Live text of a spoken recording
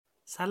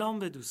سلام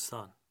به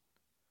دوستان.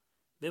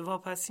 به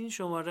واپسین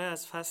شماره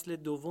از فصل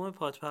دوم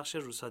پادپخش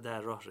روزها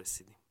در راه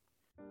رسیدیم.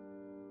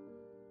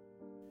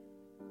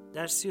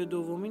 در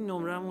 32مین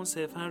نمره‌مون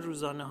صرفاً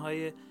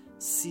روزانه‌های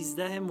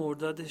 13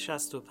 مرداد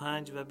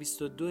 65 و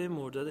 22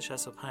 مرداد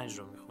 65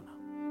 رو میخونم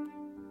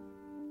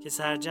که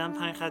سرجم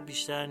 5 خط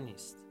بیشتر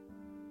نیست.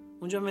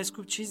 اونجا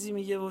مسکوب چیزی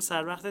میگه و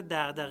سر وقت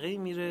دغدغه‌ای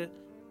میره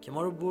که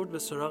ما رو برد به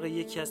سراغ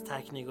یکی از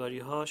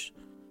تکنگاری‌هاش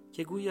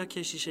که گویا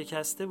کشی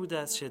شکسته بوده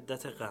از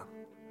شدت غم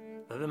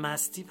و به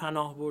مستی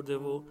پناه برده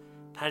و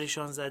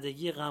پریشان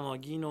زدگی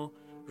غماگین و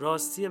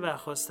راستی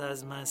برخواسته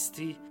از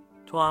مستی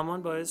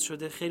توأمان باعث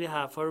شده خیلی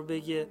حرفا رو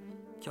بگه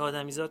که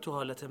آدمیزاد تو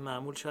حالت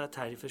معمول شاید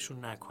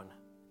تعریفشون نکنه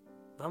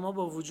و ما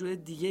با وجوه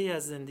دیگه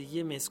از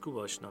زندگی مسکوب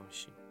آشنا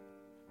میشیم،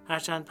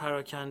 هرچند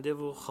پراکنده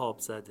و خواب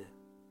زده،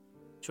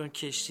 چون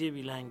کشتی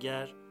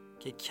بیلنگر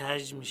که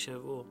کج میشه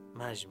و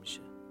مج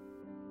میشه.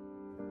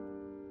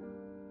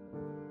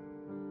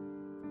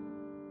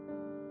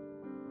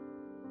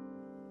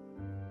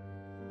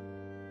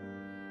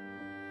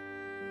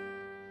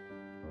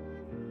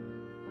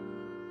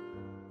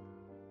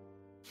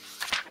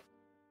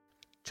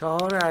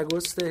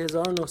 اگست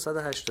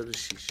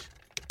 1986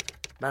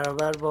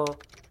 برابر با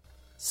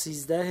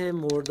 13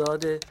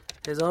 مرداد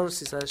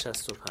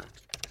 1365.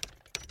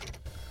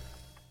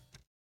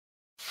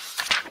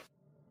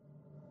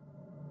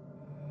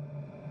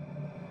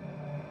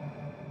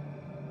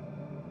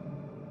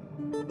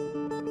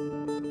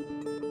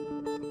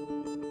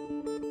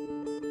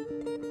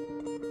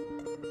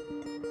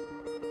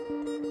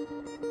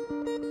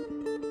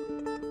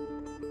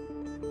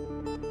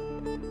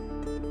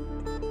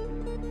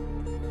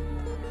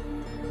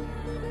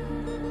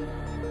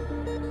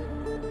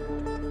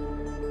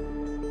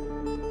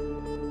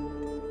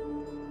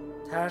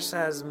 ترس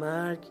از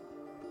مرگ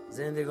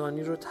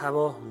زندگانی رو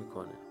تباه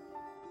میکنه.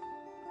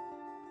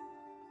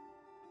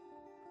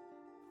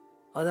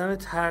 آدم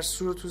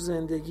ترسو رو تو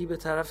زندگی به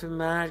طرف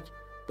مرگ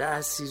به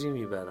اسیری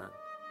میبرن.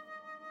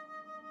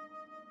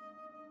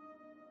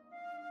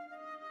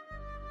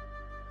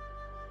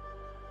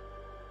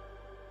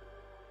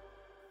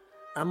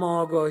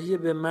 اما آگاهی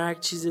به مرگ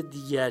چیز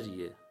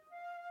دیگریه.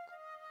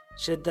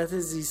 شدت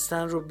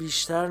زیستن رو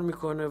بیشتر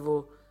میکنه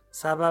و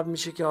سبب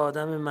میشه که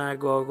آدم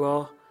مرگ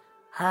آگاه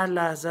هر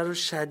لحظه رو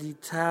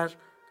شدیدتر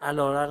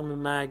علیرغم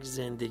مرگ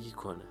زندگی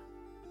کنه.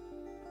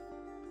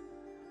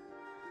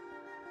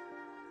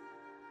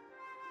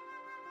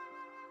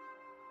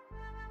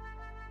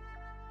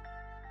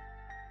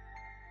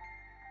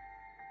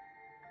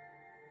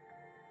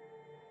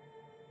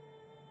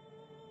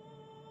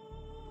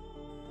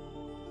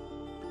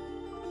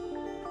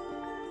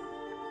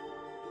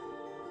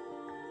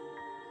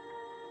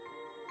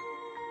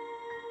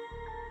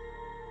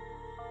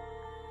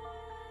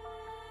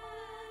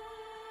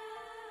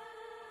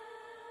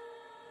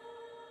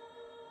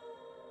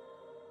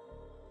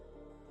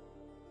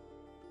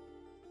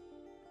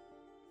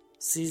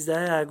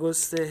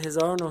 اگست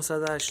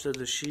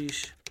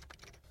 1986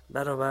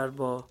 برابر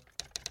با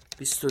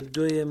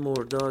 22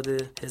 مرداد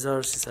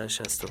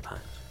 1365.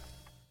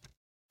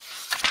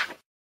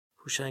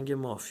 هوشنگ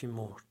مافی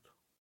مرد.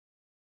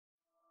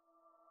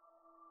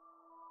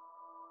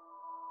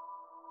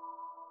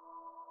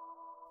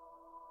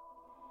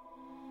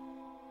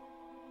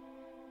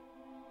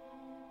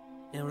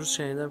 امروز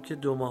شنیدم که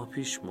 2 ماه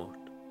پیش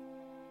مرد.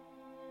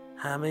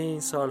 همه این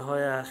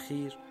سالهای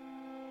اخیر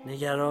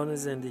نگران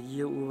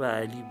زندگی او و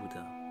علی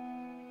بودم.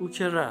 او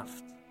که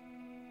رفت،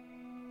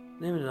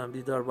 نمیدونم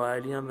دیدار با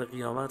علی هم به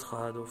قیامت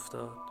خواهد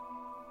افتاد.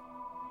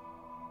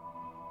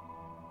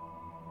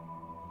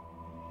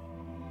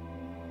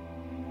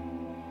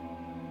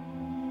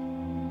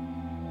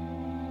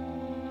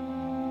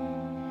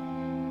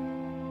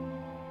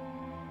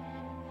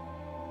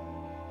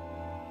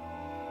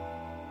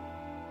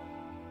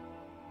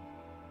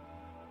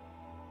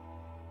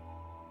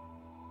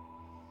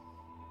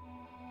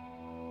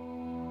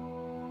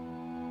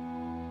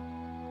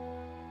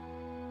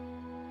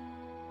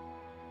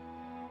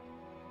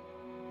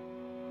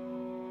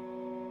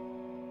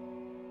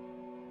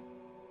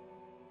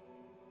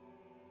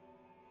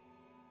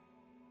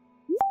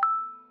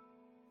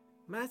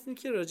 متنی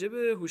که راجع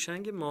به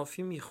هوشنگ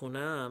مافی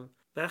میخونم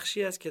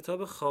بخشی از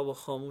کتاب خواب و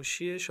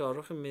خاموشی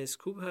شاهرخ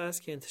مسکوب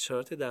هست که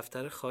انتشارات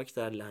دفتر خاک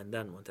در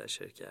لندن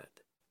منتشر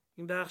کرده.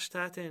 این بخش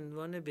تحت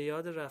عنوان به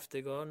یاد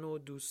رفتگان و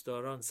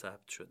دوستداران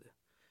ثبت شده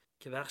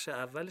که بخش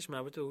اولش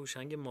مربوط به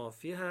هوشنگ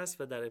مافی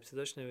هست و در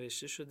ابتداش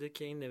نوشته شده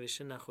که این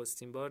نوشته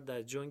نخستین بار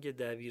در جنگ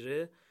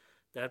دبیره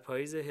در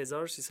پاییز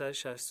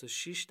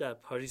 1366 در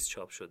پاریس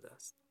چاپ شده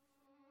است.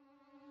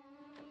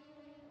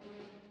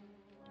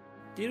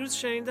 دیروز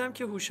شنیدم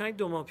که هوشنگ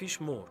 2 ماه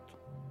پیش مرد.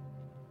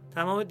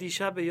 تمام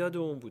دیشب به یاد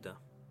اون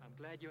بودم.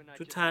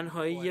 تو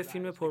تنهایی یه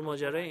فیلم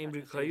پرماجرای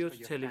امریکایی رو تو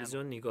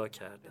تلویزیون نگاه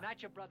کردم.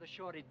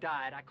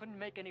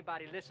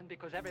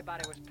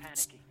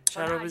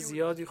 شراب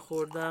زیادی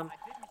خوردم،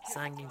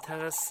 سنگین‌تر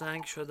از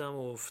سنگ شدم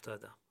و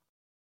افتادم.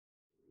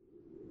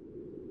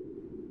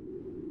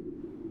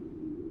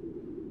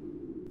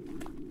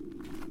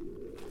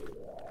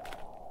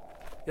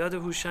 یاد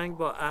هوشنگ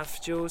با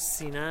افجه و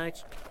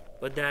سینک،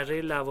 با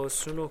دره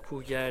لواسون و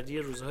کوهگردی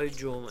روزهای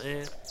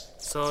جمعه،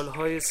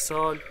 سالهای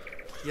سال.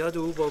 یاد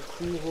او با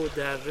کوه و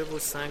دره و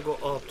سنگ و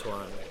آب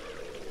توأم،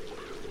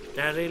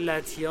 دره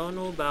لطیان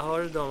و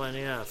بهار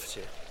دامنه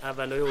افجه،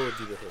 اولای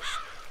اردیبهشت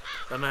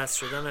و مست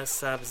شدن از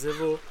سبزه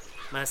و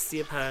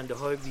مستی پرنده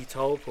های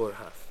بیتا و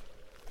پرحرف.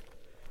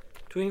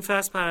 تو این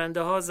فصل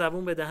پرنده ها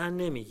زبون به دهن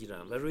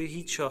نمیگیرن و روی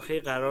هیچ شاخه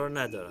قرار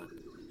ندارن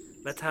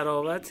و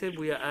تراوت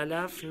بوی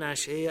علف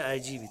نشعه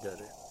عجیبی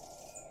داره.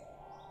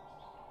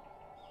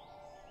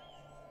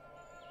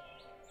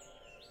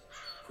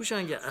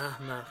 هوشنگ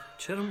احمق،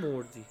 چرا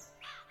مردی؟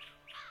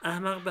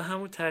 احمق به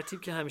همون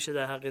ترتیب که همیشه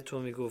در حق تو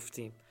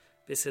میگفتیم،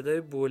 به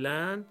صدای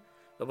بلند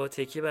و با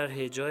تکیه بر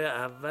هجای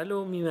اول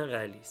و میم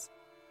غلیظ.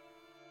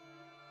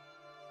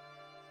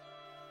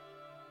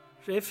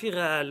 رفیق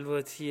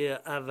الواتی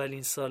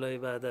اولین سالهای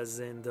بعد از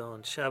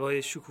زندان،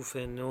 شبای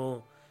شکوفه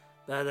نو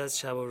بعد از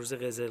شب و روز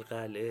قزل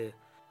قلعه،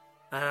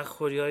 عرق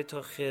خوری‌های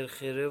تا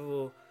خرخره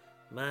و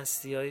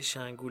مستی‌های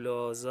شنگول و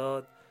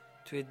آزاد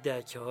توی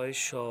دکه‌های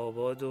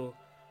شاه‌آباد و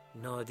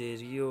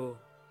نادری و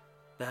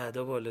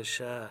بعدا بالا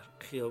شهر،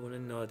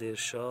 خیابون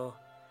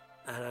نادرشاه،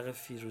 عرق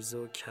فیروزه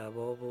و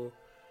کباب و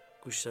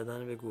گوش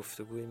دادن به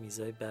گفتگوی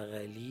میزای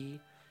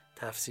بغلی،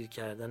 تفسیر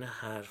کردن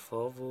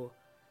حرفا و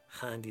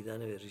خندیدن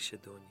به ریش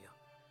دنیا.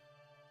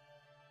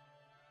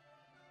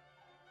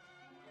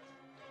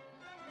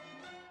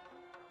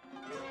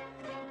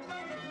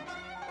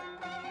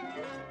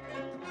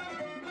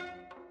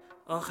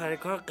 آخر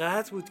کار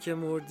قطع بود که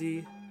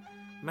مردی.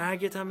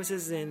 مرگت هم مثل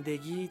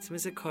زندگیت،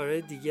 مثل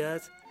کارهای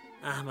دیگت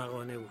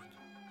احمقانه بود.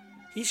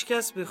 هیچ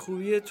کس به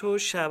خوبی تو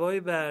شبای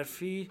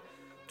برفی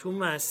تو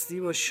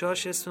مستی با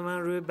شاش اسم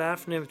من روی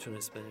برف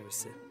نمیتونست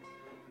بنویسه.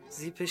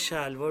 زیپ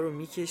شلوار رو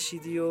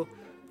میکشیدی و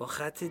با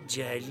خط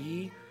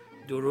جلی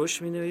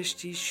درشت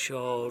مینوشتی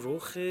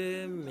شاروخ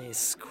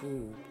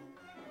مسکوب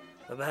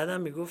و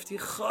بعدم میگفتی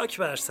خاک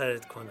بر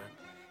سرت کنن،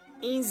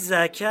 این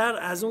ذکر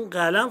از اون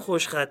قلم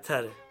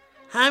خوشخط‌تره،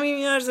 همین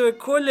میارزه به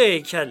کل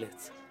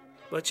هیکلت.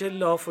 با چه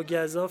لاف و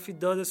گزافی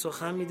داد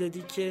سخن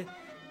میدادی که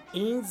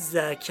این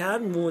ذکر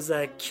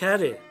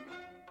مذکره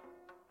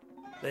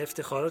و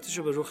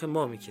افتخاراتشو به رخ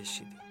ما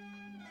میکشیدی.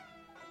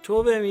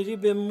 تو بمیری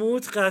به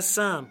موت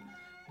قسم،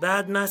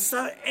 بعد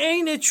مصب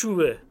عین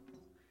چوبه.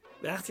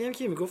 وقتی هم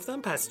که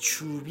میگفتم پس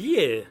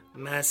چوبیه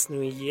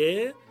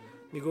مصنوعیه،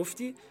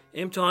 میگفتی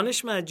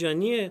امتحانش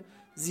مجانیه،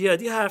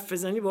 زیادی حرف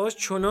بزنی باهاش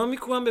چنا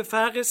میکوبم به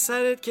فرق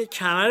سرت که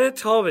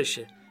کمرت تا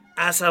بشه،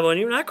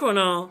 عصبانیم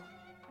نکنا.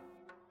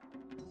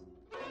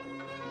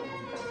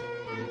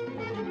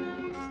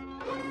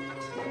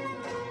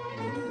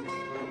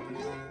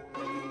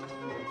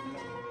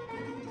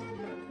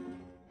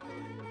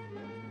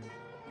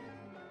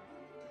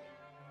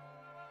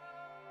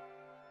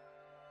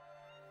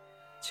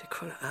 چه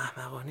کار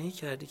احمقانه‌ای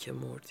کردی که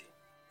مردی.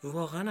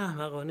 واقعا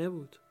احمقانه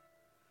بود.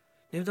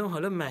 نمیدونم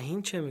حالا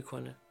مهین چه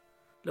میکنه.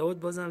 لابد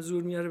بازم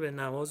زور میاره به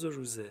نماز و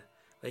روزه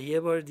و یه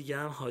بار دیگه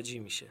هم حاجی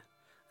میشه.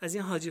 از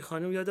این حاجی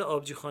خانم یاد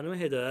آبجی خانم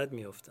هدایت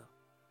میافتم.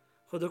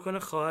 خدا کنه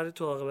خواهر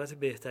تو عاقبت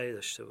بهتری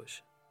داشته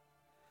باشه.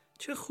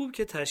 چه خوب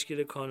که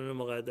تشکیل کانون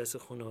مقدس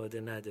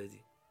خانواده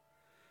ندادی.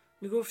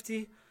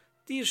 میگفتی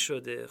دیر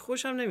شده،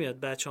 خوشم نمیاد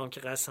بچه‌ام که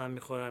قسم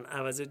میخورن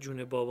عوض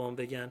جون بابام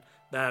بگن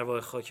به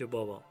ارواح خاک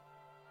بابام.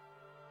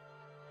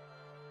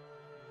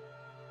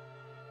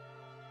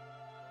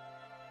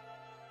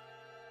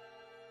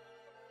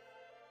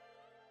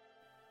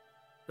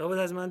 لابد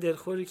از من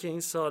دلخوری که این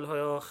سالهای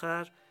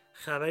آخر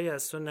خبری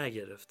از تو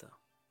نگرفتم.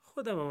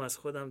 خودم هم از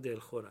خودم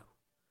دلخورم.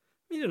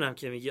 میدونم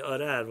که میگی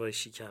آره ارواح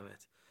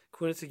شیکمت،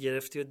 کونتو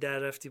گرفتی و در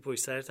رفتی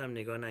پشت سرت هم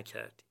نگاه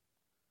نکردی.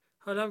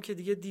 حالا هم که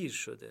دیگه دیر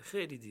شده،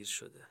 خیلی دیر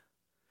شده.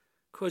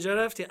 کجا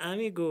رفتی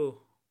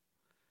امیگو؟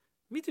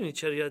 میدونی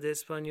چرا یاد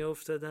اسپانیا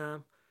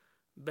افتادم؟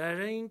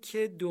 برای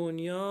اینکه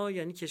دنیا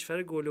یعنی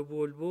کشور گل و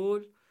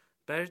بلبل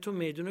برای تو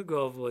میدون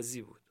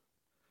گاوبازی بود.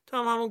 تو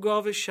هم همون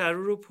گاو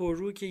شرور و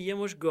پررو که یه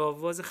مش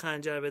گاوواز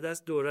خنجر به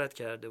دست دورت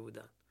کرده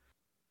بودن.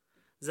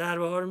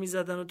 ضربه ها رو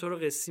میزدن و تو رو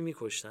قصی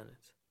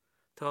میکشتنت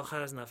تا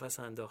آخر از نفس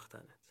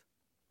انداختنت.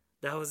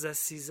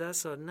 12-13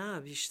 سال، نه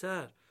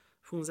بیشتر،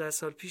 15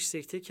 سال پیش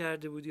سکته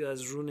کرده بودی و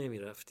از رو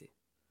نمیرفتی.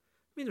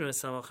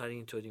 میدونستم آخر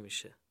اینطوری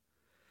میشه.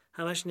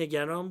 همش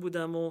نگران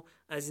بودم و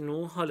از این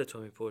اون حالتو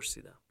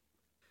میپرسیدم.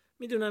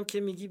 میدونم که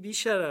میگی بی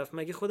شرف،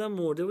 مگه خودم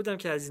مرده بودم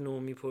که از این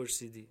اون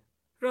میپرسیدی.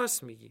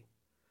 راست میگی،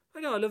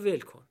 ولی حالا ول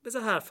کن،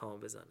 بذار حرفمو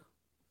بزنم.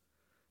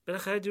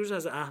 بالاخره دیروز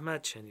از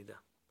احمد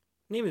شنیدم.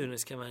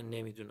 نمیدونست که من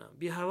نمیدونم.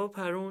 بی هوا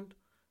پروند.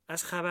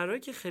 از خبرهایی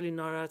که خیلی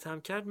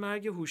ناراحتم کرد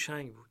مرگ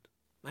هوشنگ بود.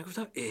 من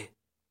گفتم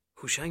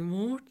هوشنگ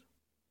مرد؟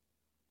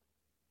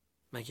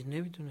 مگه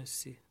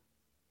نمیدونستی؟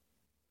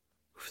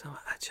 گفتم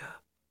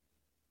عجب.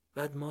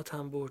 بعد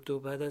ماتم برد و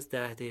بعد از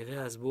 10 دقیقه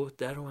از بهت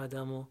در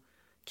اومدم و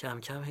کم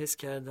کم حس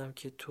کردم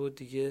که تو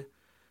دیگه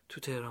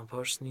تو تهران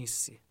پارس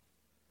نیستی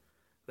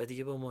و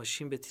دیگه با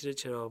ماشین به تیر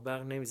چراغ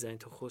برق نمیزنی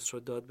تا خسرو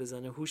داد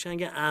بزنه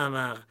هوشنگ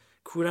احمق،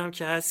 کورم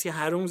که هستی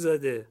حروم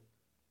زاده.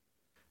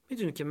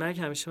 میدونی که مرگ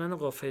همیشه منو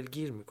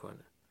غافلگیر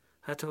میکنه.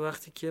 حتی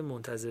وقتی که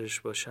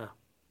منتظرش باشم.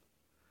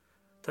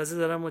 تازه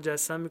دارم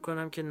مجسم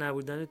میکنم که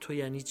نبودن تو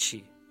یعنی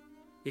چی.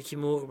 یکی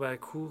مرغ بر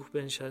کوه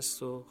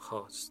بنشست و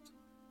خواست.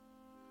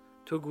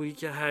 تو گویی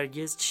که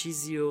هرگز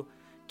چیزی و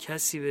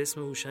کسی به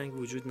اسم هوشنگ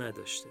وجود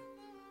نداشته.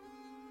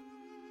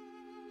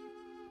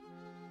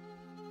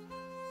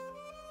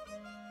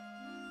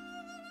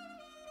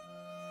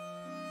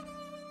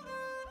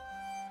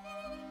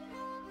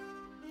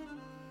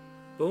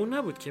 با اون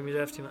نبود که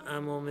میرفتیم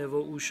عمامه و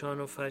اوشان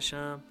و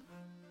فشم.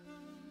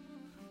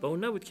 با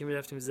اون نبود که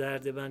میرفتیم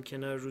زرده بند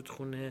کنار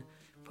رودخونه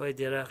پای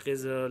درخت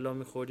قزلالا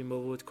میخوردیم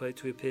با ودکای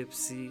توی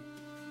پپسی.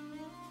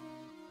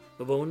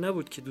 و با اون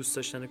نبود که دوست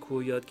داشتن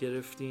کوه یاد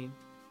گرفتیم.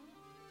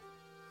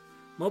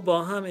 ما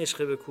با هم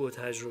عشق به کوه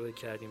تجربه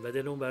کردیم و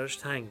دلمون براش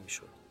تنگ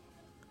میشد.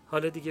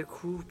 حالا دیگه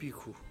کوه بی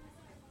کوه.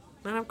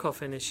 منم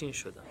کافه نشین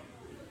شدم.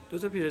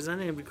 2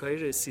 پیرزن امریکایی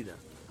رسیدن.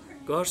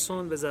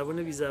 گارسون به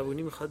زبون بی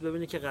زبونی میخواد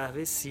ببینه که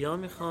قهوه سیاه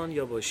میخوان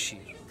یا با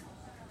شیر.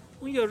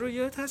 اون یارو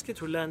یادت هست که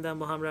تو لندن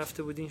با هم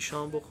رفته بودین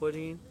شام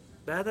بخورین؟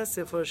 بعد از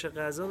سفارش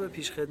غذا به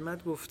پیش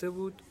خدمت گفته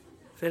بود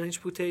فرنچ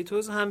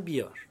پوتیتوز هم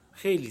بیار،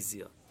 خیلی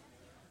زیاد.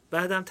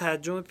 بعدم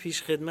ترجمه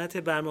پیش خدمت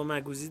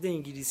برنامه‌گزید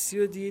انگلیسی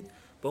رو دید،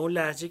 با اون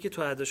لهجه که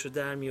تو اداشو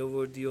در می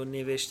آوردی و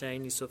نوشتنی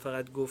نیست و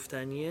فقط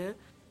گفتنیه.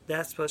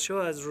 دست پاچه و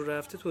از رو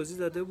رفته توضیح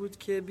داده بود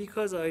که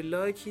because I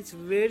like it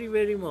very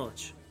very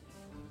much.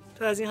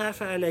 تو از این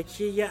حرف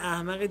الکی یه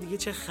احمق دیگه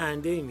چه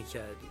خنده‌ای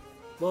می‌کردی.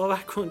 باور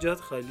کن جات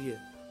خالیه.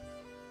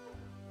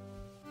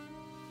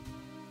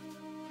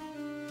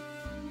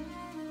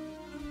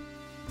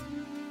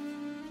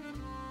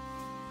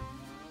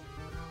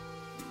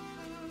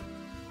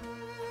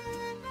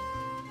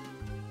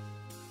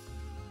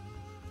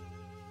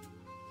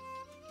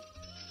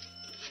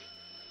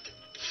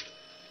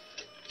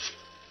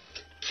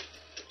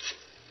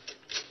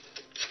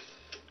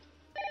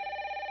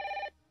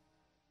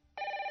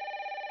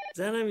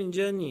 زنم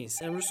اینجا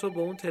نیست. امروز صبح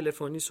با اون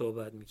تلفنی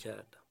صحبت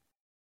میکردم.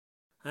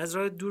 از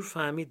راه دور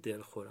فهمید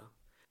دلخورم.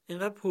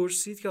 اینقدر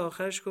پرسید که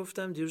آخرش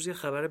گفتم دیروز یه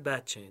خبر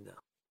بد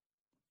شنیدم.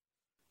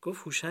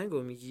 گفت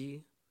هوشنگو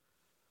میگی؟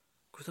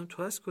 گفتم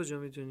تو از کجا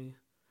میدونی؟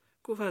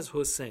 گفت از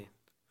حسین.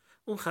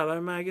 اون خبر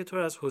مرگ تو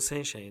رو از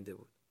حسین شنیده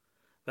بود.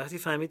 وقتی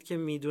فهمید که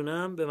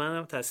میدونم به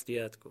منم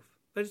تسلیت گفت.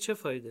 ولی چه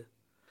فایده؟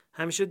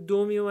 همیشه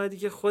دو میومدی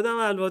که خودم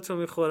الواتو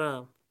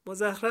میخورم.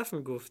 مزخرف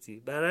میگفتی.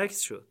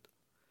 برعکس شد.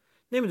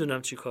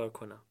 نمیدونم چی کار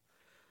کنم.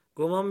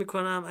 گمان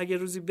میکنم اگه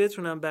روزی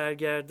بتونم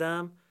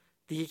برگردم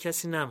دیگه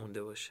کسی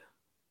نمونده باشه.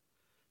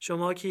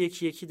 شما که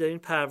یکی یکی دارین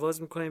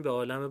پرواز میکنین به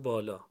عالم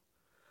بالا.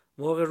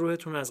 موقع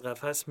روحتون از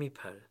قفس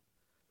میپره.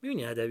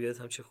 میبینی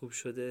ادبیاتم چه خوب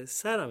شده؟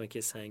 سرمه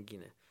که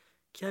سنگینه.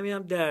 کمی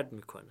هم درد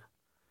میکنه.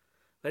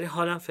 ولی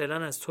حالم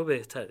فعلا از تو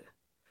بهتره.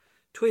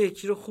 تو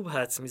یکی رو خوب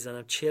حدس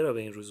میزنم چرا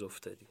به این روز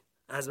افتادی.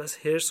 از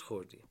بس هرس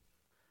خوردی.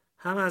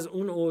 هم از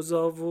اون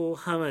اوضاع و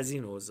هم از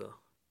این اوضاع.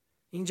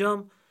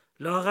 اینجام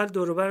لااقل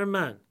دوروبر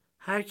من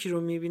هر کی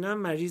رو میبینم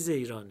مریض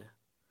ایرانه.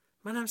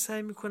 منم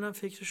سعی میکنم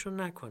فکرشو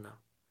نکنم.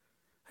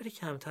 ولی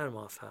کمتر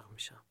موفق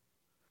میشم.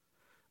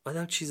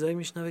 آدم چیزایی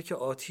میشنوه که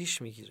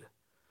آتیش میگیره.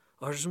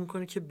 آرزو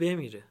میکنه که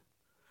بمیره.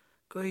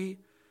 گاهی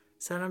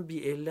سرم بی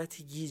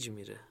علتی گیج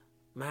میره.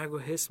 مرگو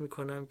حس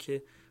میکنم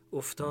که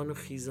افتان و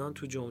خیزان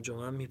تو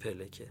جمجمم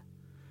میپلکه.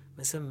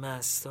 مثل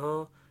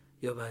مستا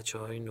یا بچه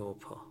های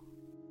نوپا.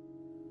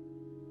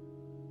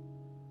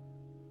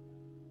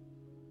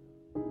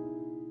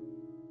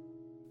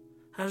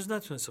 هرز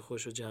نتونسته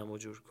خوش رو جمع و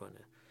جور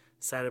کنه.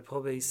 سر پا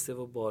بیسته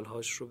و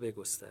بالهاش رو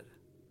بگستره.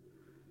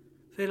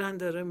 فعلا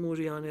داره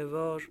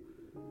موریانوار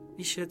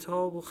بی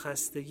شتاب و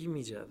خستگی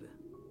میجوه.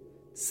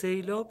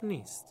 سیلاب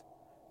نیست.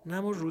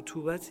 نم و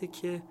رطوبته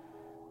که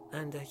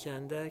اندک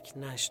اندک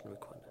نشت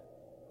میکنه.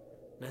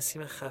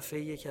 نسیم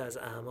خفه‌ایه که از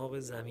اعماق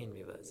زمین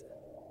میوزه.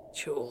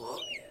 چه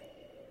عقابیه.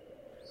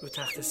 رو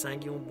تخت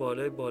سنگی اون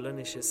بالای بالا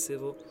نشسته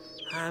و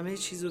همه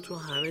چیزو تو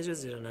همه جا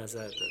زیر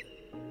نظر داره.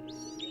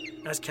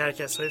 از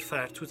کرکس‌های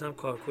فرتوت هم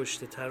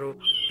کارکشته تر و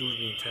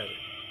دوربین تره.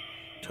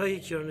 تا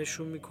یکی رو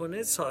نشون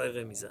میکنه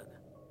صاعقه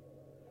میزنه.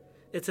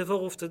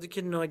 اتفاق افتاده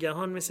که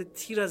ناگهان مثل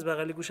تیر از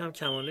بغل گوشم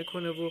کمانه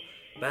کنه و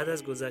بعد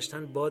از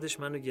گذشتن بادش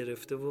منو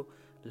گرفته و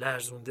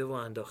لرزونده و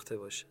انداخته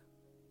باشه.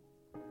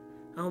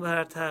 اما به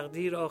هر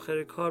تقدیر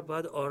آخر کار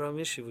باید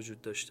آرامشی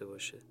وجود داشته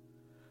باشه.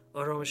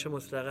 آرامش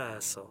مطلق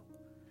اعصاب.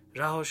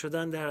 رها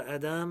شدن در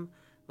عدم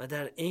و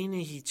در عین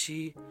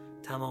هیچی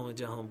تمام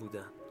جهان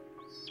بودن.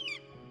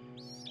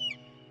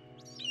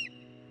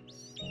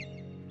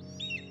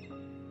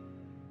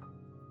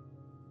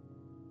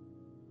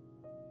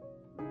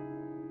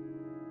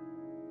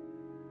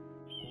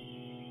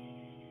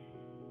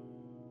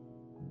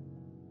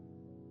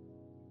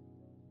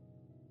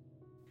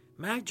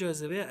 مرگ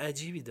جاذبه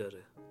عجیبی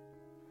داره.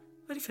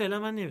 ولی فعلا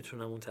من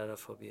نمیتونم اون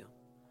طرفا بیام.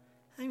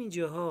 همین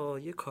جاها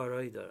یه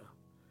کارایی دارم.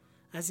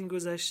 از این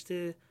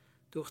گذشته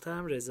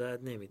دخترم رضایت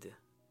نمیده.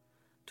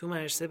 تو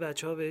مدرسه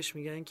بچه‌ها بهش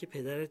میگن که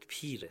پدرت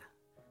پیره.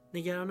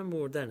 نگران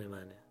مردن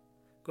منه.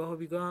 گاه و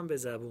بیگاه هم به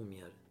زبون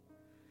میاره.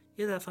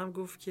 یه دفعه هم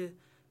گفت که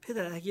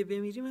پدر اگه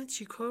بمیری من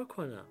چی کار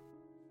کنم؟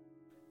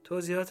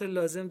 توضیحات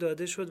لازم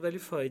داده شد ولی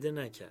فایده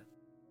نکرد.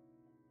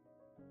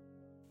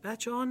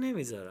 بچه ها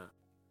نمیذارن.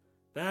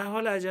 به هر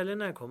حال عجله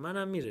نکن،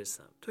 منم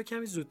میرسم. تو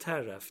کمی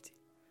زودتر رفتی.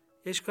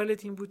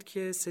 اشکالت این بود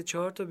که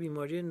 3-4 تا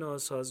بیماری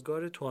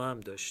ناسازگار تو هم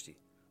داشتی.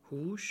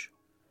 هوش،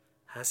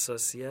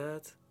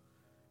 حساسیت،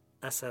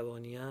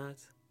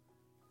 عصبانیت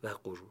و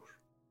غرور.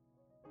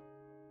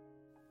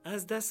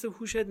 از دست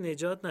هوشت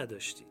نجات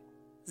نداشتی.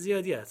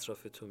 زیادی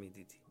اطرافتو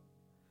میدیدی.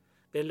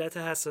 به علت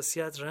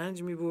حساسیت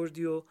رنج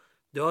میبردی و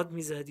داد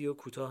میزدی و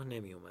کوتاه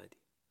نمیومدی.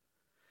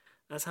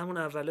 از همون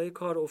اولای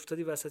کار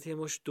افتادی وسط یه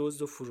مشت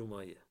دزد و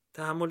فرومایه.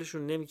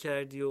 تحملشون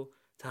نمیکردی و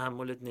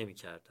تحملت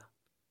نمیکردن.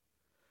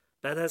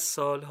 بعد از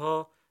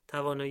سالها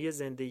توانایی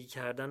زندگی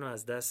کردن رو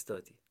از دست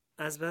دادی.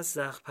 از بس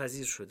زخم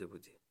پذیر شده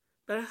بودی.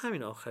 برای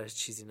همین آخرش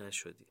چیزی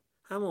نشدی.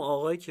 همون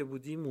آقایی که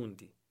بودی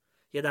موندی.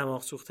 یه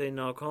دماغ سوخته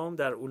ناکام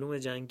در علوم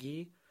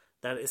جنگی،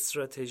 در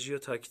استراتژی و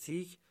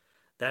تاکتیک،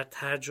 در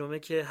ترجمه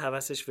که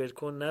هوسش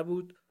ولکن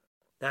نبود،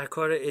 در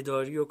کار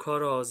اداری و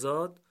کار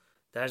آزاد،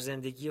 در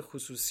زندگی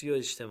خصوصی و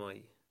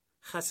اجتماعی.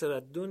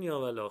 خسرت دنیا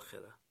و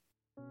الاخره.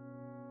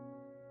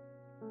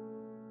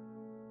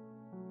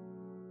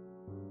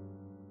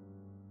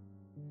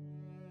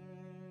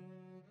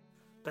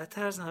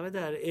 بدتر از همه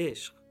در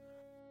عشق.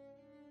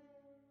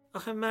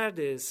 آخه مرد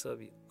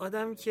حسابی،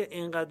 آدمی که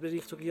اینقدر به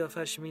ریخت و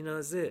قیافش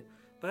مینازه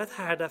باید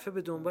هر دفعه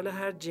به دنبال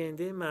هر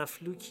جنده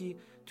مفلوکی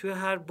توی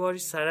هر باری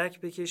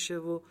سرک بکشه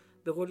و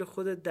به قول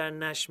خودت در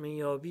نشمه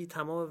یابی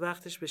تمام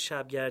وقتش به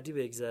شبگردی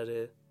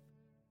بگذره.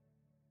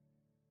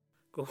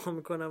 گمان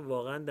میکنم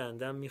واقعا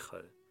دندم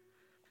میخوره.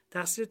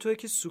 تقصیر توی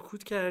که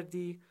سکوت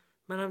کردی،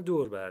 منم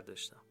دور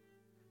برداشتم.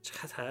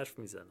 چقدر حرف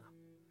میزنم.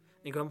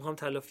 نگاه میخوام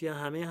تلافی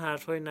همه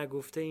حرفای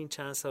نگفته این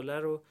چند ساله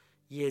رو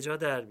یه جا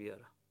در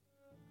بیارم.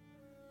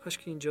 کاش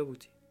که اینجا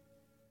بودی.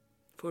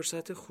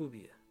 فرصت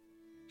خوبیه.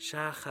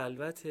 شهر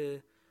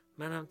خلوته،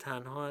 منم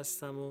تنها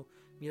هستم و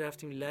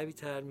میرفتیم لبی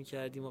تر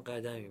میکردیم و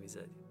قدمی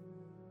میزدیم.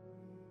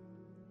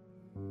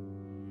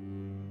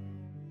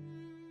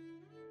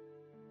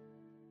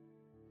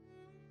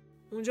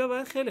 اونجا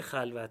باید خیلی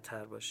خلوت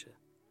تر باشه.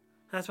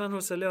 حتما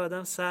حوصله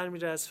آدم سر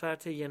میره از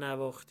فرط یه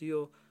نواختی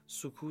و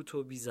سکوت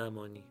و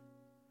بیزمانی.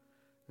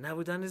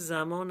 نبودن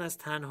زمان از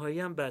تنهایی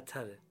هم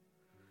بدتره.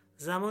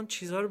 زمان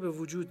چیزها رو به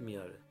وجود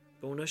میاره،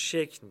 به اونا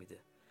شکل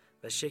میده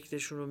و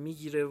شکلشون رو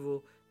میگیره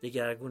و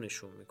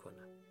دگرگونشون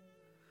میکنه.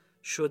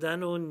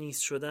 شدن و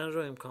نیست شدن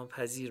رو امکان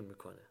پذیر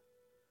میکنه.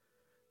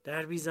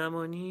 در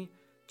بیزمانی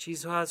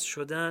چیزها از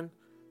شدن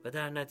و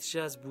در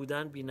نتیجه از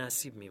بودن بی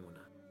نصیب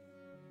میمونن.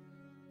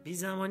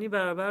 بیزمانی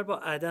برابر با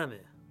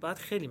عدمه. باید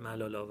خیلی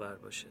ملال آور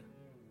باشه.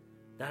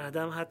 در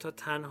عدم حتی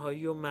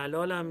تنهایی و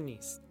ملال هم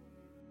نیست.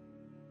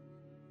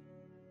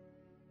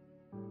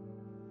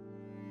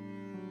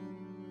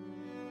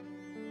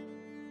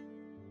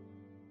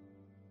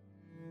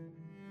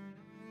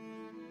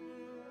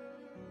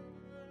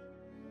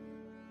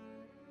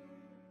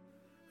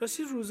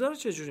 راستی روزها رو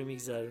چجوری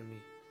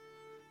میگذرونی؟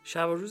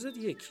 شب و روزت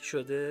یکی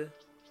شده؟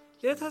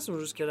 یادت هست اون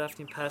روز که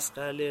رفتیم پس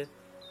قله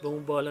به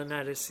اون بالا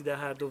نرسیده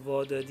هر دو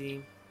وا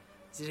دادیم،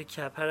 زیر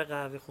کپر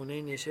قهوه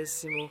خونه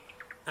نشستیم و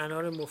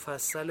انار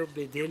مفصل و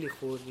به دلی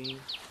خوردیم؟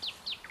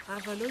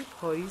 اولای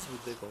پاییز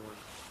بود بگمان.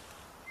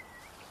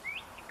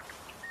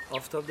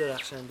 آفتاب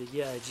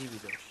درخشندگی عجیبی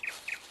داشت.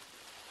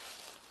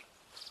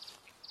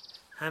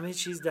 همه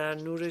چیز در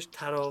نورش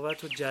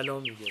تراوت و جلا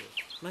میگرفت.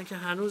 من که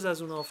هنوز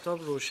از اون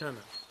آفتاب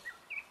روشنم.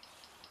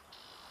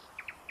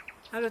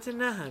 البته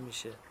نه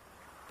همیشه.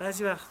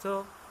 بعضی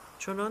وقتا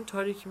چنان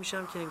تاریک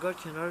میشم که انگار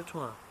کنار تو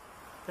هم.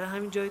 در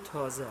همین جای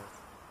تازه،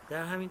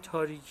 در همین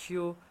تاریکی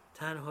و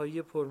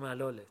تنهایی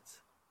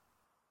پرملالت.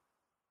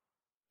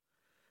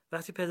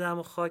 وقتی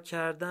پدرمو خاک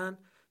کردن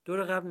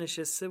دور قبر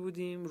نشسته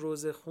بودیم،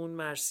 روزخون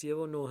مرثیه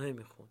و نوحه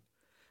میخون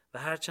و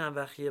هر چند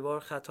وقت یه بار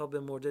خطاب به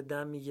مرده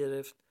دم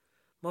میگرفت: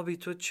 ما بی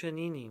تو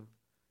چنینیم،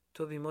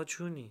 تو بی ما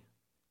چونی.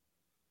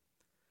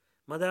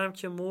 مادرم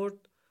که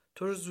مرد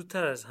تو رو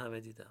زودتر از همه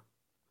دیدم.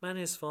 من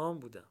اصفهان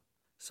بودم.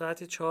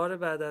 ساعت 4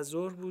 بعد از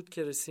ظهر بود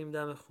که رسیم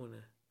دم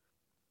خونه.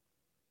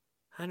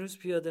 هنوز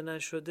پیاده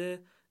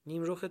نشده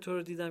نیم رخ تو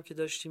رو دیدم که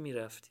داشتی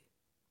میرفتی.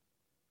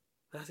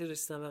 وقتی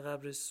رسیدم به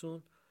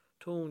قبرستون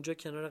تو اونجا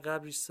کنار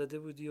قبر ایستاده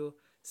بودی و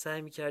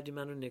سعی میکردی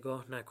منو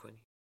نگاه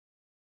نکنی.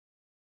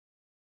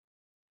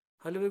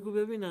 حالا بگو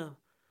ببینم،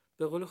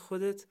 به قول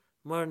خودت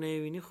ما رو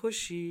نمیبینی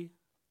خوشی؟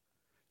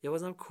 یا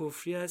بازم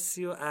کفری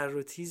هستی و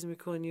ارروتیز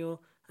میکنی و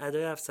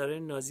ادای افسرهای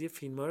نازی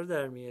فیلم ها رو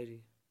در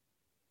میاری؟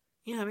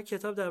 این همه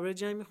کتاب درباره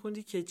جنگ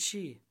میخوندی که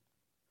چی؟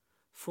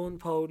 فون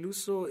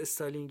پاولوس و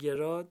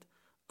استالینگراد،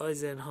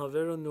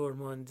 آیزنهاور و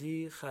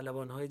نورماندی،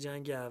 خلبانهای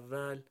جنگ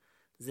اول،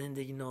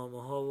 زندگی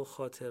نامه ها و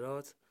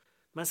خاطرات.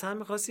 مثلا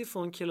میخواستی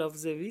فون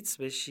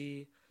کلاوزویتس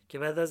بشی که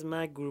بعد از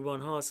مرگ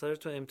گروبانها آثار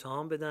تو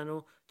امتحان بدن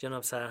و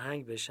جناب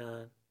سرهنگ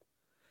بشن؟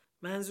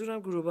 منظورم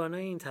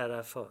گروبانهای این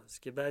طرف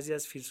هاست که بعضی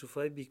از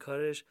فیلسوفای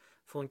بیکارش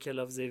فون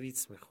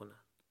کلاوزویتس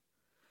میخونن.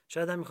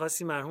 شاید هم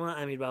میخواستی مرحوم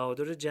امیر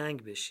بهادر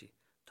جنگ بشی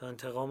تا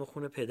انتقام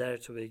خون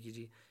پدرتو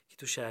بگیری که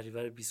تو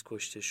شهریور 20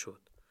 کشته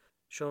شد.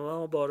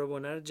 شما بار و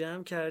بنر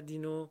جمع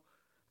کردین و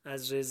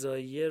از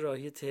رضاییه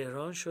راهی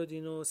تهران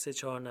شدین و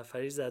 3-4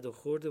 نفری زد و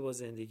خورد با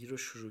زندگی رو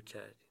شروع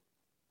کردین.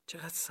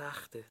 چقدر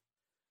سخته.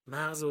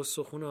 مغز و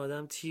استخون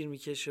آدم تیر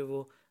میکشه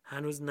و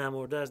هنوز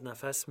نمرده از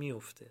نفس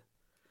میفته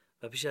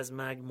و پیش از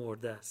مرگ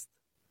مرده است.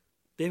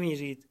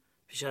 بمیرید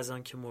پیش از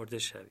آن که مرده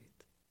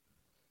شوید.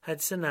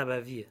 حدیث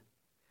نبویه.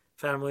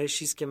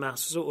 فرمایشی است که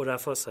مخصوص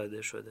عرفا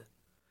صادر شده.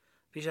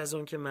 پیش از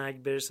اون که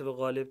مرگ برسه و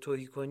غالب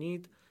تهی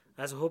کنید،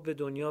 از حب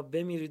دنیا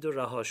بمیرید و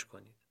رهاش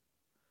کنید.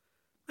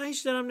 من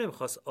هیچ دلم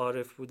نمیخواست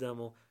عارف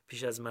بودم و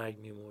پیش از مرگ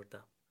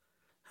میمردم.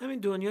 همین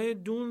دنیای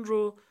دون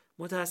رو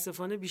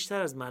متاسفانه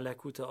بیشتر از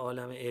ملکوت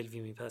عالم علوی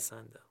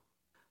میپسندم.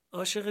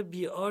 عاشق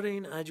بیعار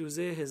این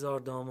عجوزه 1000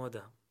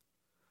 دامادم.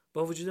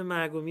 با وجود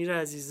مرگ و میر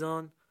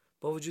عزیزان،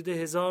 با وجود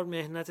 1000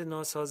 محنت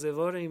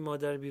ناسازوار این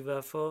مادر بی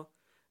وفا،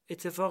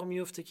 اتفاق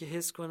میفته که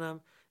حس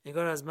کنم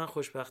انگار از من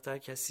خوشبخت‌تر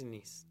کسی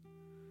نیست.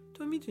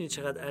 تو میدونی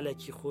چقدر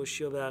الکی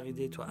خوشی و به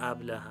عقیده تو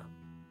ابلهم.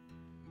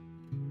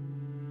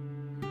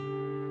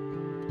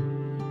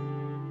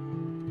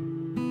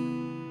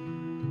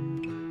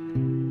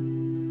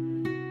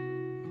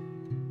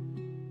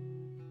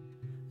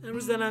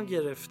 امروز دلم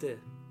گرفته.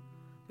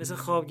 مثل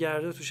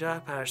خوابگرده تو شهر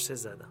پرسه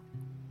زدم.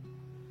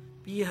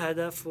 بی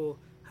هدف و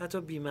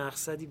حتی بی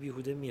مقصدی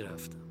بیهوده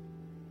میرفتم.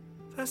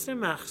 فصل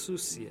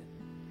مخصوصیه.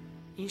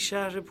 این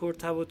شهر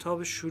پرتب و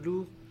تاب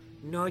شلوغ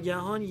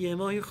ناگهان یه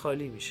ماهی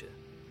خالی میشه.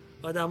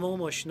 آدما و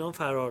ماشینا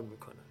فرار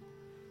میکنن.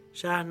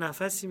 شهر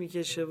نفسی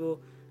میکشه و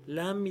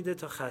لم میده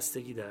تا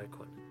خستگی در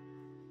کنه.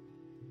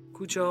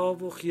 کوچه ها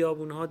و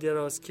خیابون ها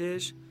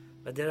درازکش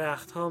و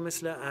درخت ها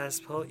مثل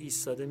اسب ها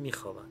ایستاده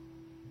میخوابن.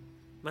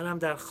 منم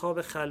در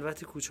خواب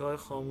خلوت کوچه های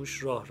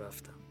خاموش راه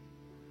رفتم.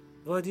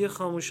 وادی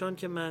خاموشان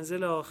که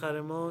منزل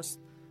آخر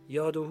ماست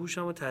یاد و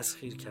هوشم رو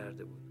تسخیر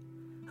کرده بود.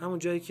 همون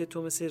جایی که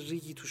تو مثل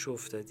ریگی توش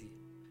افتادی.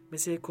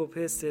 مثل یک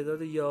کپه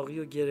استعداد یاغی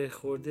و گره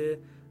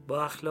خورده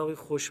با اخلاقی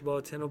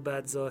خوشباطن و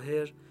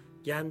بدظاهر،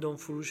 گندم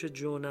فروش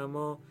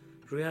جونما،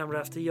 روی هم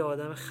رفته یه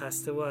آدم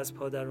خسته و از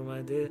پا در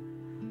اومده،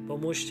 با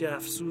مشتی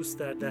افسوس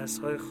در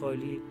دستهای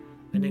خالی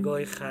و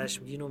نگاهی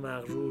خشمگین و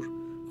مغرور.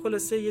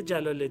 خلاصه یه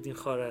جلال الدین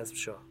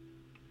خوارزمشاه.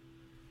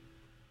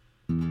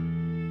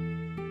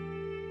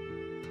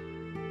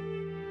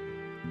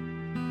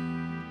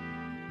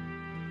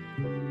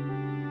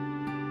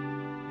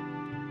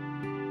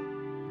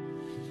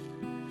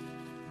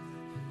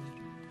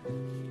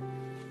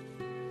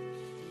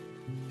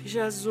 پیش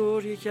از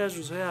ظهر یکی از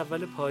روزهای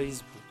اول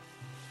پاییز بود.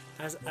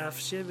 از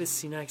افشه به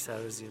سینک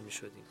سرازیر می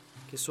شدیم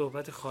که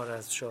صحبت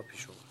خوارزمشاه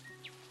پیش اومد.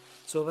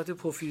 صحبت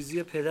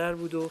پوفیوزی پدر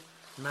بود و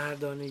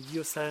مردانگی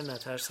و سر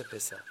نترس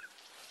پسر.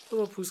 تو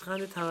با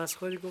پوزخند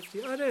تمسخری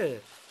گفتی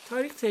آره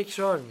تاریخ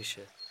تکرار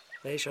میشه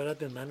و اشارت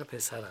به من و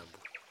پسرم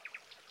بود.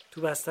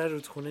 تو بستر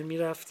رودخونه می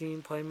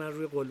رفتیم، پای من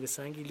روی قلب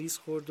سنگی لیز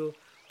خورد و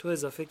تو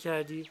اضافه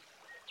کردی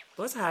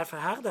باز حرف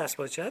حق دست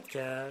باچت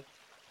کرد.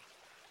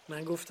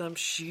 من گفتم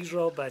شیر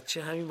را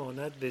بچه همی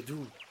ماند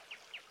بدو.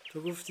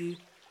 تو گفتی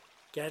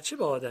گرچه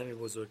با آدمی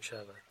بزرگ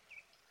شود.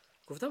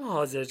 گفتم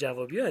حاضر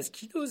جوابی ها از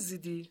کی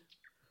دزدیدی؟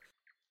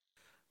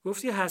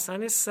 گفتی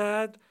حسن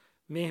صدر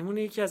مهمون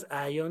یکی از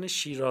اعیان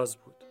شیراز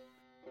بود.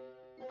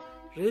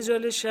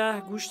 رجال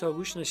شهر گوش تا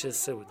گوش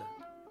نشسته بودن.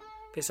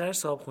 پسر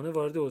صاحبخونه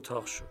وارد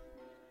اتاق شد.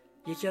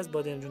 یکی از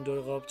بادمجون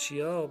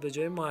درقابچیا به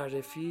جای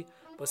معرفی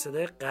با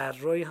صدای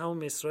قرایی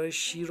همون مصرع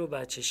شیر و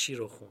بچه شیر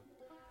رو خوند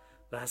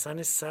و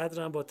حسن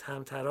صدر هم با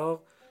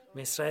طمطراق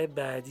مصرع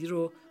بعدی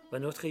رو و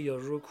نطق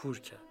یارو رو کور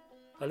کرد.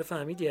 حالا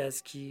فهمیدی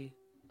از کی؟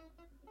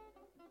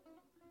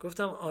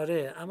 گفتم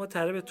آره اما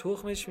تره به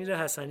تخمش میره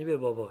حسنی به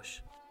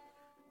باباش.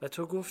 و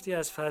تو گفتی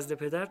از فضل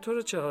پدر تو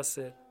رو چه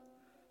حاصل؟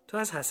 تو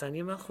از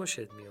حسنی من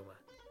خوشت میومد.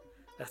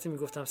 وقتی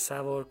میگفتم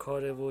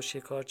سوارکاره و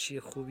شکارچی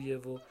خوبیه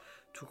و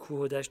تو کوه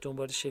و دشت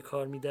دنبال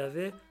شکار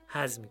میدوه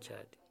حظ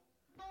میکردی.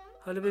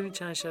 حالا ببین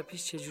چند شب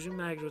پیش چجوری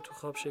مرگ رو تو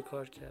خواب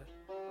شکار کرد.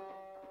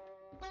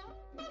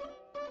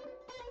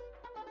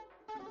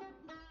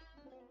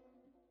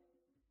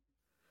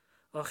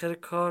 آخر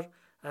کار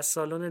از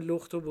سالن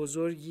لخت و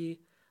بزرگی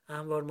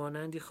انبار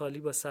مانندی خالی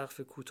با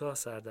سقف کوتاه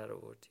سر در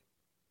آوردیم.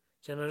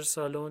 کنار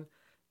سالن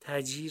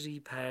تجیری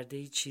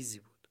پرده‌ای چیزی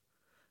بود.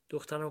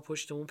 دخترم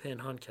پشت اون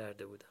پنهان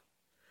کرده بودم.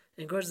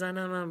 انگار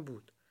زنم هم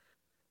بود.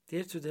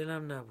 دیر تو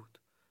دلم نبود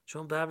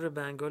چون ببر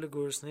بنگال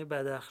گرسنه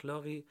بد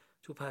اخلاقی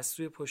تو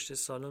پستوی پشت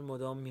سالن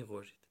مدام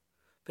میغورید.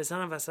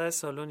 پسرم وسط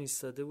سالن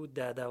ایستاده بود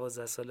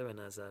 10-12 ساله به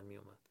نظر می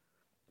اومد.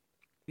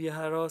 بی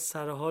هراس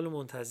سر حال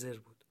منتظر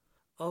بود.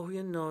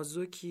 آهوی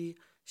نازکی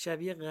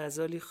شبیه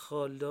غزالی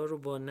خالدار و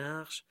با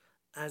نقش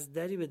از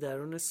دری به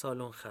درون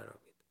سالن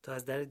خرامید تا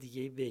از در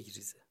دیگه‌ای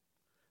بگریزه.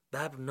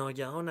 ببر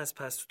ناگهان از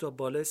پستو تا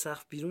بالای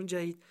سقف بیرون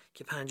جهید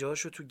که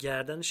پنجه‌هاشو تو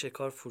گردن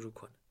شکار فرو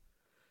کنه.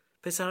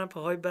 پسرم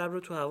پاهای ببر رو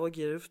تو هوا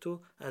گرفت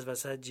و از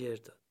وسط جر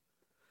داد.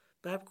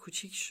 ببر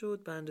کوچیک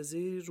شد به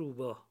اندازه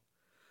روباه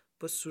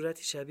با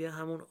صورتی شبیه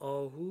همون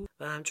آهو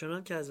و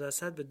همچنان که از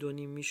وسط به دو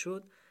نیم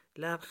میشد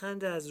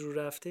لبخند از رو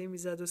رفته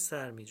میزد و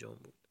سر می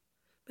جنبود.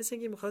 مثل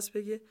اینکه میخواست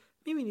بگه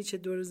میبینی چه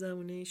دور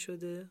زمونه ای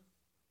شده؟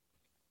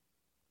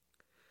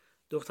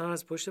 دخترم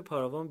از پشت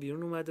پاراوان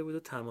بیرون اومده بود و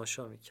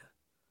تماشا میکرد.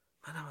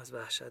 منم از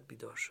وحشت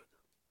بیدار شدم.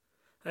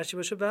 هرچی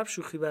باشه ببر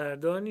شوخی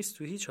بردار نیست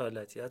تو هیچ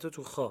حالتی، حتی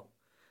تو خواب.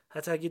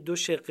 حتی اگه 2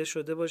 شقه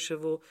شده باشه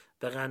و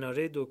به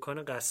قناره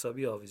دکان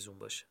قصابی آویزون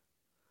باشه.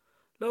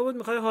 لابد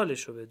میخوای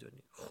حالشو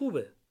بدونی.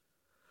 خوبه.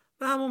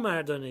 و همون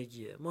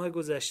مردانگیه. ماه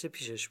گذشته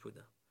پیشش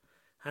بودم.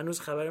 هنوز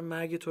خبر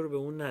مرگ تو رو به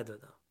اون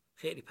ندادم.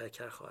 خیلی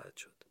پکر خواهد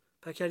شد.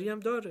 پکری هم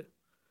داره.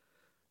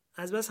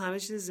 از بس همه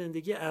چیز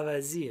زندگی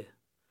عوضیه.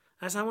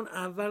 از همون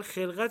اول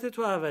خلقت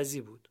تو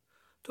عوضی بود.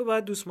 تو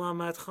باید دوست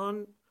محمد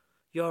خان،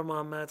 یار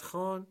محمد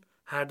خان،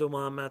 هر دو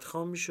محمد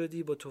خان می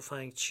شدی، با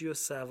تفنگچی و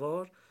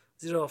سوار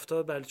زیر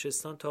آفتاب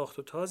بلوچستان تاخت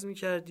و تاز می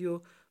کردی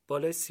و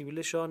بالای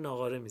سیبیل شاه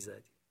ناغاره می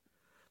زدی.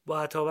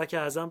 با اتابک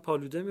اعظم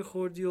پالوده می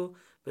خوردی و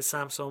به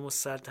سمسام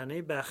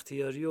السلطنه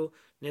بختیاری و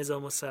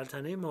نظام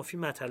السلطنه مافی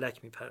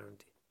متلک می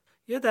پروندی.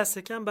 یا دست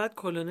کم بعد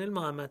کلونل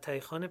محمد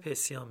تایخان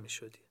پسیان می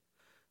شدی.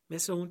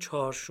 مثل اون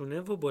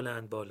چارشونه و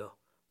بلند بالا،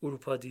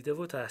 اروپا دیده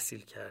و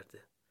تحصیل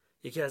کرده.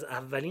 یکی از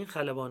اولین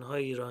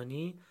خلبان‌های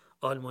ایرانی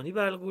آلمانی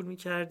بلغور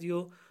می‌کردی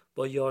و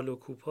با یال و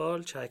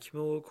کوپال،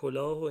 چکمه و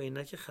کلاه و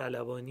عینک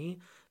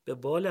خلبانی به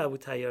بال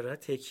ابوطیاره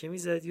تکیه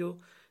می‌زدی و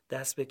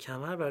دست به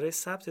کمر برای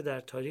ثبت در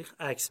تاریخ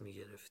عکس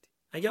می‌گرفتی.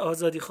 اگه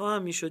آزادیخواه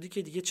هم می‌شدی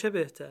که دیگه چه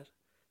بهتر.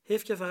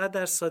 حیف که فقط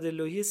در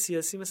ساده‌لوحی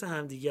سیاسی مثل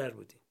همدیگر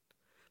بودی.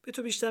 به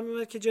تو بیشتر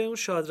می‌اومد که جای اون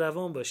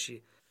شادروان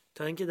باشی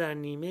تا اینکه در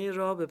نیمه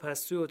راه به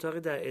پستوی اتاق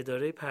در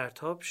اداره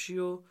پرتاب شی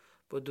و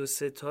با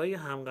 2-3 تایی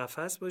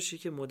همقفس باشی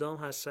که مدام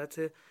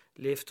حسرت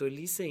لفت و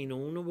لیس این و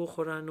اونو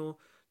بخورن و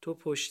تو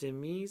پشت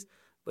میز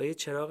با یه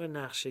چراغ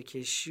نقشه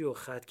کشی و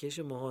خطکش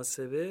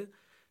محاسبه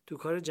تو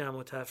کار جمع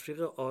و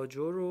تفریق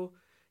آجر و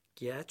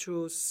گچ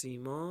و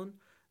سیمان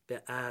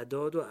به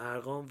اعداد و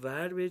ارقام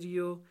ور بری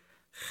و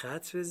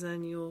خط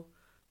بزنی و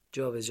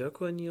جابجا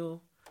کنی و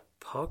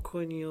پاک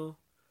کنی و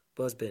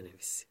باز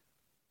بنویسی.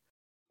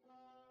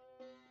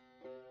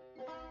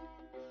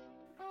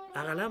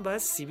 اقلا باید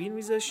سیبیل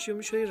میذاشتی و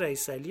میشدی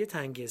رئیس علی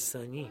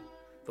تنگستانی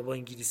و با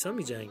انگلیس ها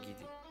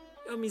میجنگیدی،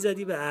 یا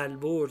میزدی به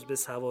البرز، به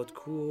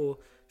سوادکوه و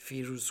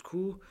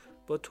فیروزکوه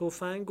با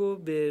تفنگ و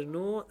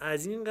برنو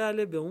از این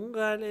قلعه به اون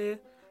قلعه،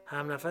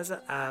 هم نفس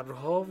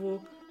ابرها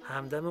و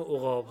همدم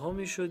عقابها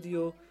میشدی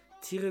و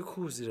تیغ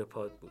کوه زیر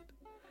پات بود.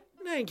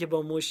 نه اینکه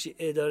با مشتی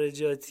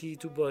ادارجاتی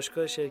تو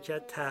باشگاه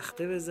شرکت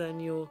تخته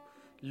بزنی و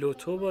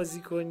لوتو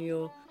بازی کنی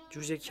و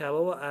جوجه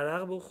کباب و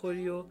عرق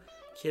بخوری و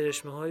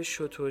کرشمه های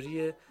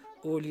شطوری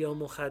اولیا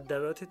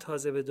مخدرات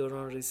تازه به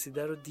دوران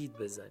رسیده رو دید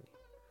بزنی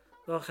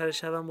و آخر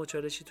شب هم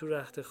مچالشی تو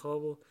رخت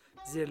خواب و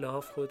زیر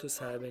لحاف خودتو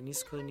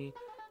سربنیز کنی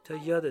تا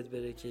یادت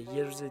بره که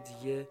یه روز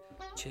دیگه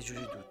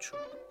چجوری دود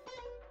شد.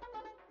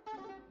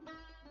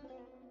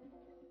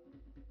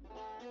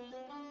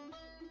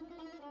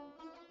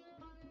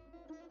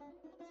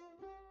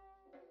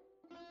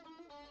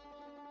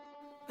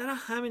 برای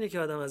همینه که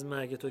آدم از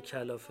مرگ تو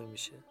کلافه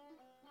میشه.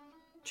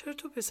 چرا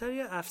تو پسر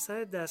یه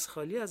افسر دست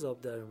خالی از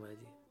آب در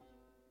اومدی؟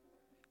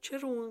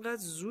 چرا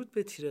اونقدر زود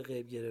به تیر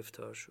غیب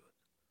گرفتار شد؟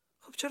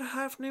 خب چرا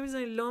حرف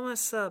نمیزنی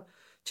لامصب؟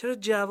 چرا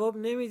جواب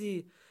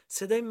نمیدی؟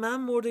 صدای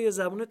من مرده یا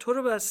زبون تو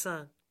رو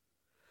بستن؟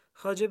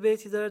 خواجه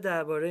بیتی داره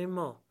درباره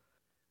ما: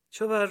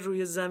 چو بر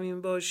روی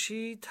زمین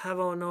باشی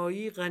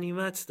توانایی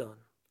غنیمت دان،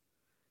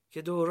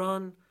 که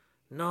دوران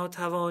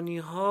ناتوانی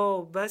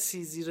ها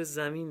بسی زیر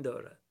زمین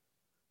دارد.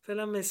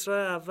 فعلا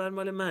مصرع اول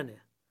مال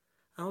منه،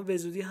 اما به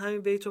زودی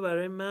همین بیتو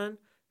برای من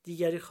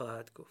دیگری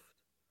خواهد گفت.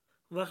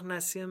 اون وقت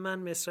نصیحت من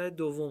مصرع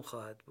دوم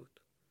خواهد بود.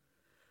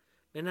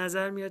 به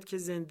نظر میاد که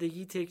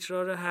زندگی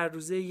تکرار هر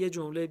روزه یه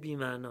جمله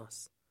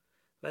بی‌معناست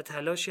و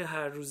تلاش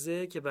هر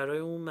روزه که برای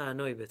اون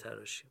معنایی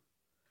بتراشیم.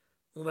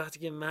 اون وقتی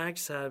که مرگ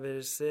سر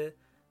برسه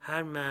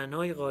هر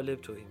معنای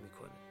غالب توهی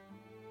میکنه،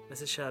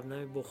 مثل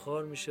شبنمی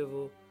بخار میشه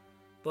و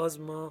باز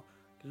ما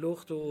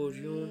لخت و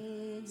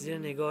اوریون زیر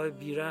نگاه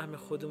بیرحم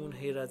خودمون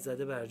حیرت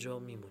زده بر جا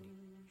میمونیم.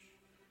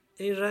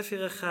 ای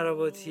رفیق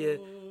خراباتی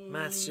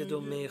مسجد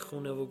و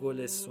میخونه و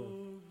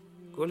گلستون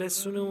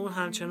اون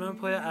همچنان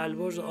پای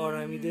البرز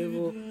آرمیده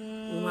و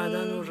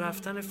اومدن و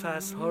رفتن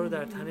فصلها رو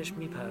در تنش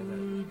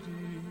میپرورد.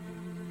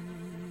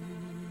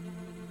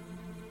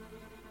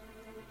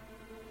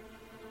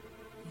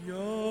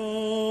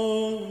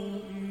 یا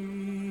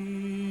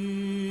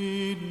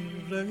این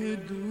ره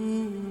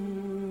دور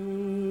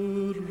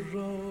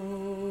را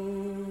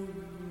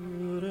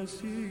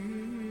رسیدن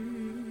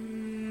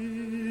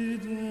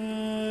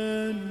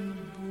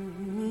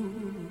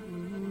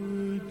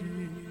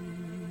بودی،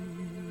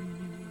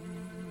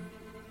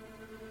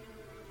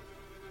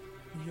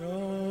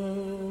 یا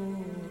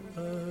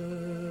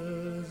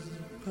از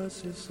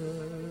پس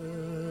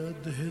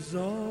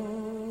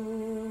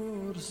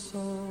 100,000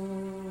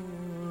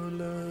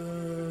 سال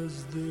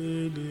از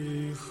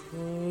دل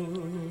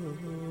خاک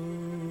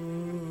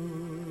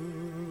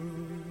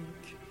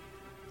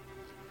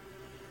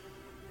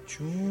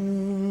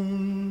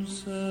چون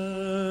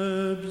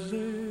سبز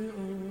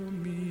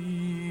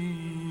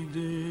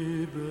امیده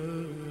بردمیدن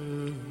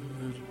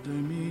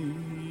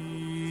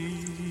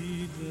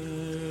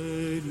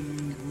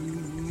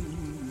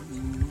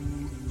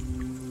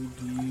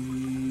بودی.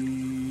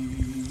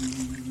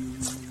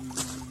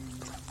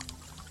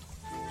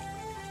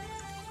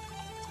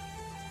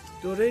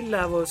 دوره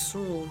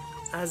لواسون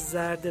از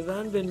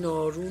زردون به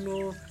نارون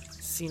و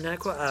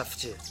سینک و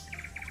افجه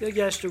یا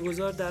گشت و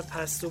گذار در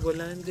پست و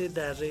بلند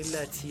دره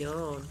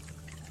لتیان.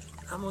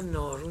 اما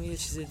نارون یه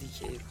چیز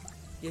دیگه بود.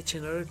 یه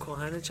چنار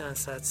کهن چند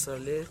صد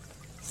ساله،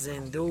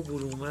 زنده و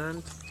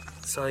برومند،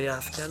 سایه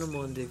افکن و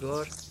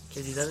ماندگار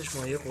که دیدنش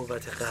مایه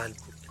قوت قلب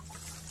بود.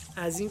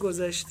 از این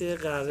گذشته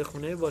قهوه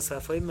خونه با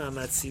صفای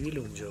محمد سیبیل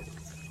اونجا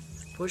بود.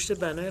 پشت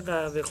بنای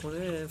قهوه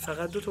خونه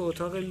فقط 2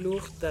 اتاق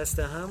لخت دست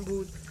هم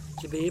بود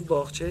که به یه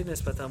باغچه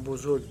نسبتاً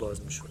بزرگ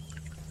باز میشد.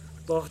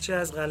 باغچه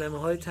از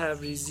قلمه‌های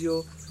تبریزی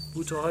و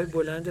بوته‌های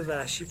بلند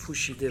وحشی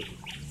پوشیده بود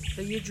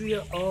و یه جوی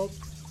آب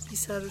بی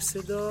سر و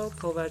صدا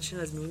پاورچین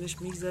از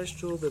میونش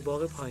میگذشت و به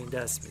باغ پایین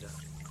دست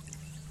میرفت.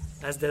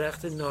 از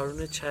درخت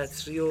نارون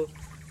چتری و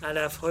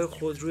علف‌های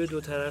خودروی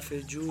 2 طرف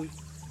جوی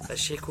و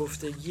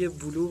شکفتگی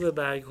بلوغ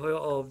برگ‌های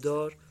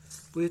آبدار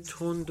بوی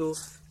تند و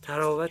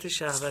تراوت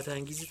شهوت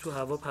انگیزی تو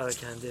هوا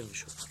پراکنده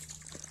میشد.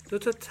 2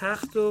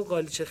 تخت و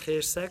قالیچه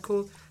خرسک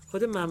و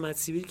خود محمد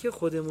سیبیل که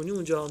خودمونی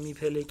اونجا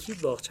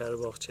میپلکید باغچه رو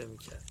باغچه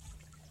میکرد.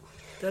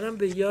 دارم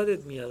به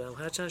یادت میارم،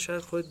 هرچند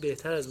شاید خودت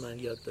بهتر از من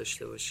یاد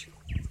داشته باشی.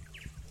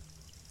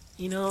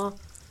 اینا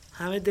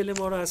همه دل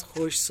ما رو از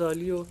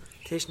خشکسالی و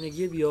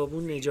تشنگی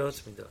بیابون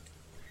نجات میداد.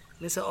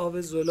 مثل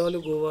آب زلال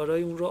و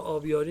گوارای اون رو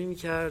آبیاری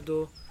میکرد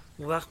و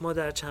اون وقت ما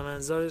در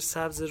چمنزار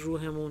سبز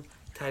روحمون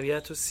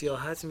طبیعت رو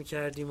سیاحت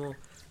میکردیم و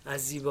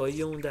از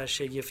زیبایی اون در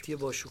شگفتی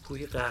با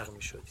شکوهی غرق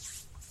میشدیم.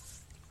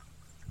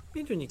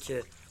 میدونی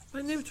که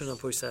من نمیتونم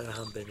پشت سر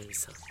هم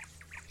بنویسم.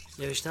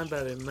 نوشتن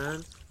برای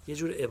من یه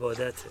جور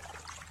عبادته.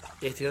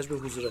 احتیاج به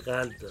حضور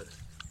قلب داره.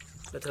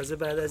 و تازه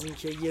بعد از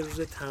اینکه یه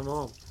روز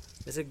تمام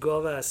مثل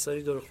گاو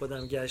عصاری دور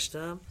خودم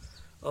گشتم،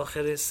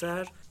 آخر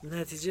سر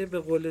نتیجه به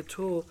قول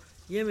تو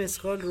یه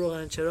مسقال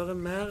روغن چراغ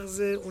مغز،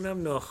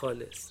 اونم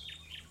ناخالص.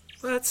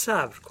 باید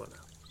صبر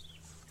کنم،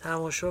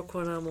 تماشا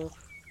کنم و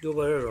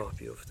دوباره راه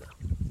بیفتم.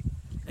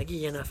 اگه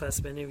یه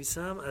نفس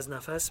بنویسم از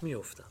نفس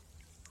میافتم.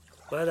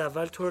 باید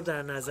اول تو رو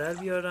در نظر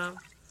بیارم،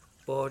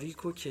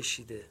 باریک و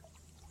کشیده،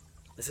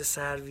 مثل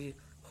سروی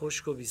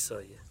خشک و بی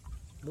سایه.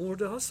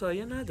 مرده ها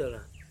سایه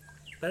ندارن،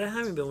 برای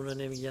همین به اونا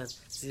نمیگن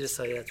زیر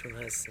سایه‌تون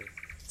هستیم،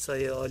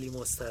 سایه عالی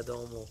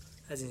مستدام و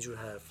از اینجور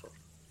حرفا.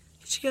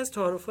 هیچکی از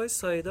تعارف‌های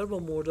سایه‌دار با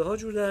مرده ها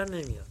جور در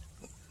نمیاد.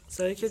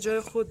 سایه که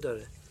جای خود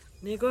داره،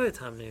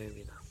 نگاهت هم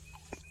نمیبینم،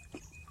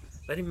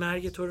 ولی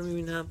مرگ تو رو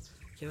میبینم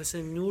که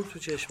مثل نور تو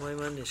چشمای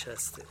من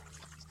نشسته.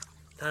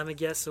 طعم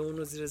گس اون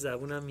رو زیر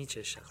زبونم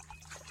میچشم.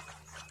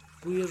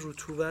 بوی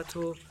رطوبت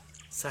و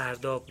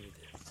سرداب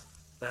میده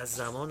و از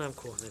زمانم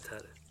کهنه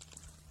تره.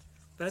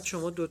 بعد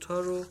شما 2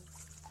 رو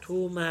تو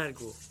و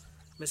مرگو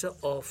مثل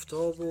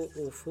آفتاب و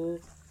افق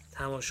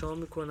تماشا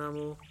میکنم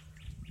و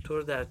تو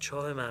رو در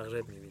چاه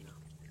مغرب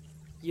میبینم.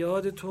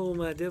 یاد تو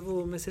اومده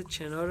و مثل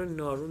چنار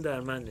نارون در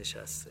من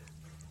نشسته،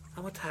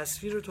 اما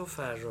تصویر تو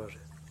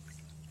فراره.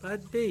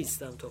 باید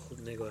بایستم تا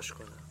خوب نگاش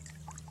کنم.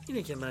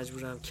 اینه که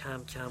مجبورم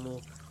کم کم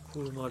و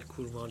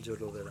کورمال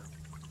جلو برم.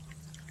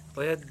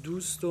 باید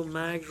دوست و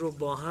مرگ رو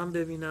با هم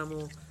ببینم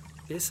و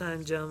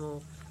بسنجم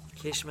و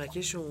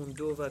کشمکش اون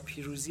 2 و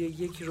پیروزی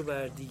یکی رو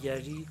بر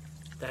دیگری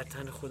در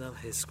تن خودم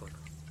حس کنم.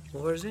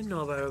 مبارزه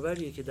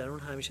نابرابریه که در اون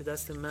همیشه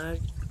دست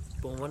مرگ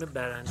به عنوان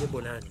برنده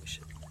بلند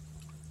میشه.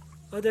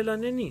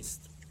 عادلانه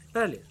نیست.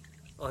 بله،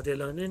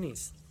 عادلانه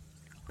نیست.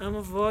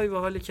 اما وای به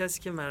حال کسی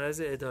که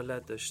مرض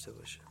عدالت داشته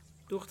باشه.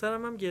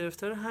 دخترم هم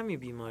گرفتار همین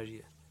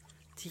بیماریه.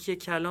 تیکه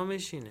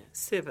کلامش اینه،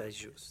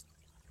 سپجوست.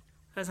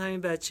 از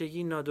همین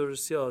بچگی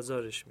نادرستی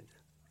آزارش میده.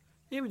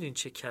 نمیدونی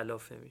چه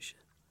کلافه میشه.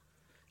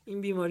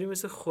 این بیماری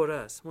مثل خوره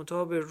است،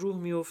 منتها به روح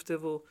میفته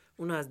و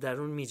اونو از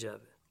درون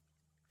میجوه.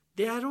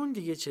 درون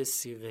دیگه چه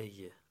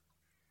سیغه‌ایه؟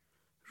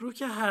 روح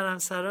که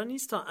حرمسرا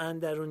نیست تا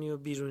اندرونی و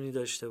بیرونی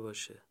داشته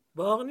باشه.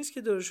 باغ نیست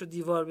که دورشو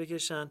دیوار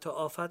بکشن تا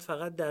آفت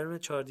فقط درون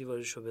 4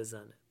 دیوارشو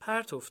بزنه.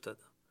 پرت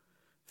افتادم.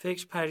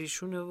 فکر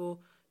پریشونه و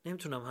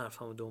نمیتونم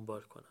حرفمو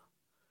دنبال کنم.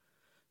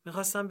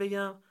 میخواستم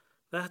بگم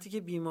وقتی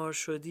که بیمار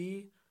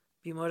شدی،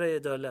 بیمار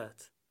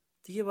عدالت،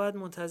 دیگه باید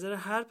منتظر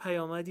هر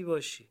پیامدی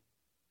باشی.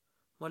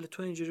 مال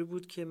تو اینجوری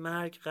بود که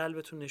مرگ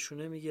قلبتو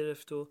نشونه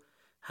میگرفت و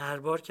هر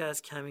بار که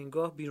از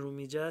کمینگاه بیرون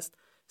میجست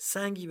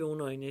سنگی به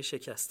اون آینه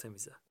شکسته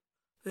میزد.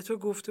 به تو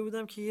گفته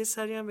بودم که یه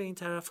سری هم به این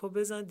طرفا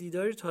بزن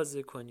دیداری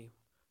تازه کنیم.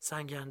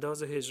 سنگ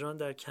انداز هجران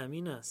در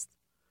کمین است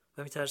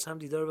و میترسم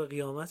دیدار به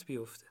قیامت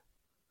بیفته.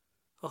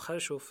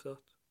 آخرش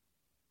افتاد.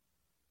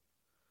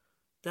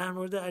 در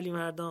مورد علی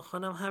مردان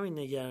خانم همین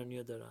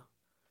نگرانیو دارم.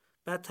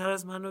 بدتر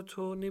از من و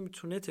تو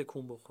نمیتونه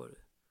تکون بخوره.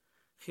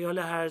 خیال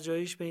هر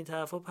جاییش به این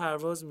طرفا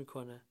پرواز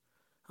میکنه،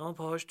 اما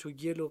پاهاش تو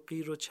گل و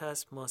قیر و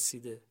چسب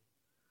ماسیده.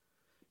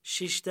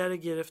 6 در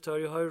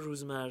گرفتاری های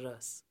روزمره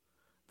است.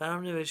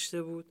 برام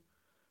نوشته بود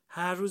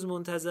هر روز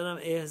منتظرم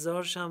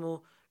احضار شم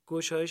و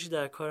گشایشی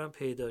در کارم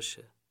پیدا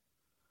شه.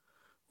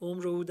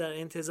 عمر او در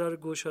انتظار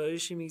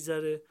گشایشی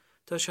میگذره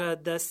تا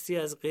شاید دستی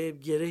از غیب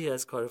گرهی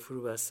از کار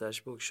فرو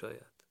بستش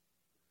بگشاید.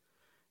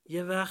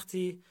 یه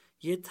وقتی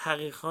یه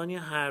تقیخانی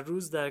هر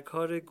روز در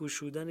کار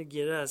گشودن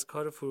گره از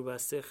کار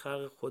فروبسته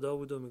خلق خدا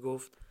بود و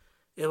میگفت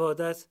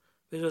عبادت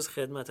به جز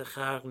خدمت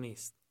خلق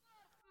نیست.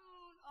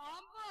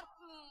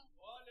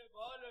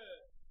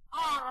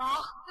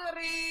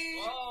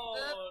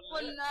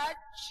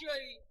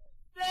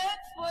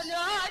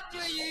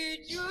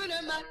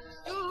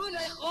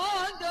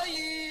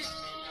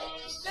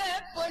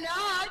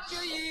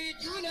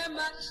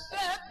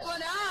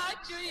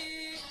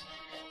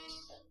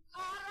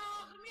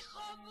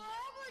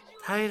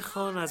 طهیر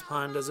خان از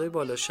پااندازهای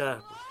بالا شهر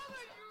بود.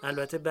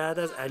 البته بعد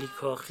از علی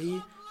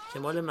کاخی که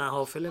مال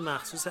محافل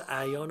مخصوص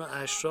اعیان و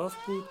اشراف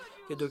بود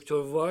که دکتر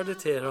وارد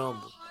تهران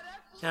بود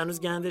که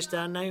هنوز گندش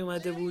در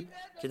نیومده بود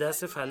که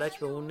دست فلک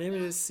به اون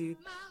نمیرسید.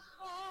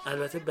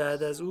 البته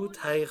بعد از او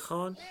طهیر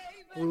خان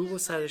غروب و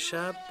سر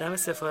شب دم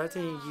سفارت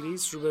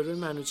انگلیس روبروی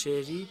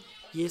منوچهری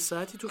 1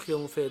 ساعتی تو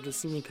خیابون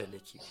فردوسی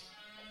میپلکید.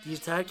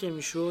 دیرتر که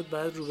میشد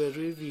بعد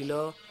روبروی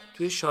ویلا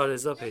توی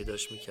شارضا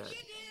پیداش میکردی.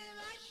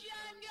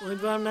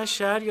 امیدوارم نه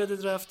شهر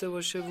یادت رفته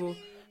باشه و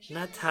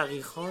نه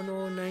تقی خان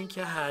و نه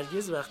اینکه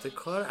هرگز وقت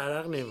کار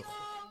عرق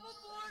نمیخورد.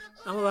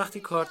 اما وقتی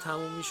کار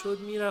تموم میشد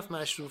میرفت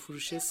مشروب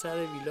فروشی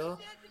سر ویلا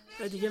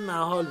و دیگه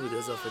محال بود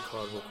اضافه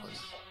کار بکنه.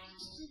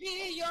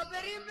 بیا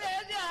بریم به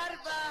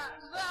دربا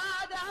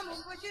بعد همون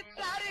پشت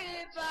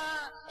دربا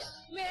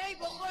می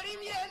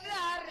بخوریم یه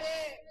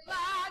ذره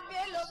بعد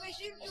بلو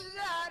بشیم تو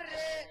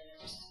ذره.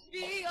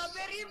 بیا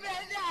بریم به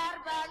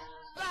دربا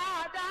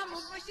بعد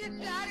همون پشت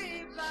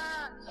دربا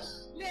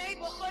می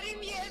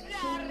بخوریم یه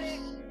ذره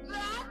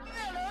بعد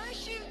بلو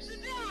بشیم تو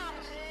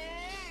ذره.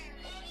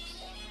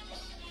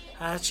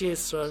 هرچی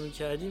اصرار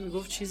میکردی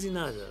میگفت چیزی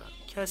ندارم،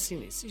 کسی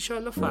نیست،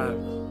 ایشالله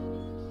فردا.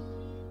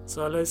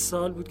 سالهای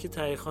سال بود که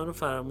طهیر خان رو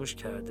فراموش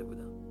کرده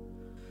بودم.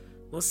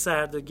 ما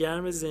سرد و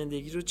گرم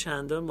زندگی رو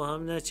چندان با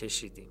هم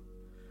نچشیدیم.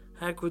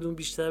 هر کدوم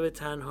بیشتر به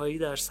تنهایی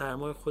در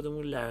سرمای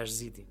خودمون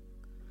لرزیدیم.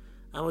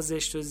 اما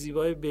زشت و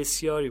زیبای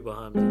بسیاری با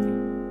هم دیدیم.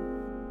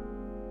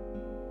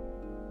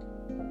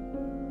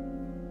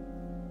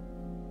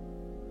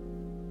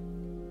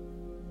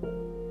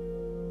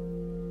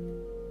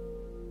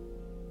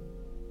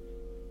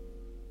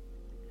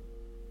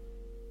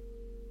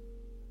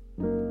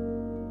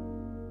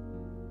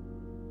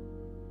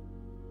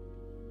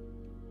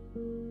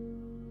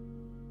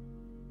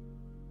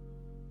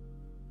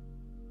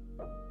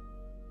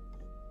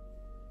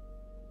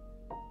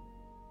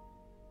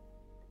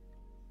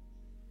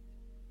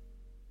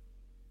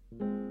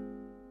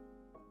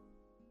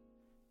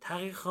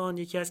 طهیر خان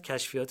یکی از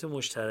کشفیات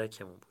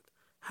مشترکمون بود.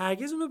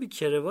 هرگز اونو بی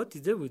کروات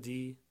دیده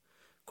بودی؟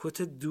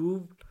 کت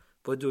دوبل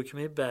با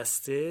دکمه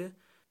بسته،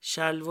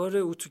 شلوار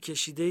اتو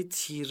کشیده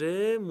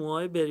تیره،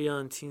 موهای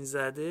بریانتین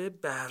زده،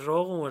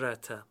 براق و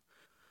مرتب،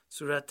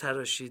 صورت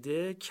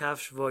تراشیده،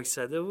 کفش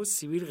واکسده و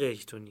سیبیل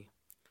قیتونی.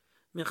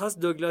 میخواست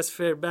دوگلاس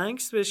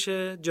فربنکس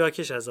بشه،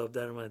 جاکش از آب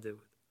در اومده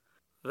بود.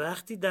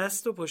 وقتی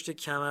دست و پشت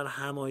کمر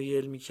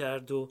حمایل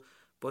میکرد و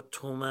با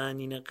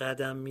طمأنینه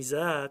قدم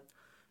میزد،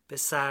 به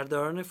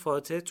سرداران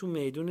فاتح تو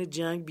میدون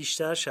جنگ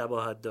بیشتر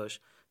شباهت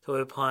داشت تا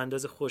به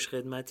پاانداز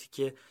خوشخدمتی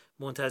که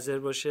منتظر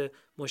باشه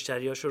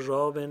مشتریاشو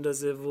راه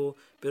بندازه و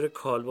بره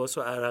کالباس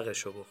و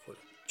عرقشو بخوره.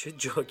 چه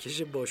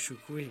جاکش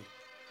باشکوهی!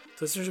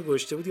 تو اسمشو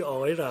گشته بودی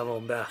آقای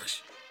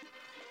روانبخش.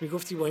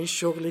 میگفتی با این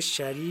شغل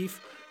شریف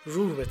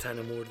روح به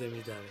تن مرده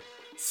میدمه.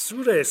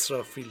 سور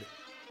اسرافیل.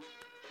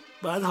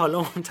 بعد حالا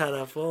اون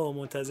طرفا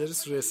منتظر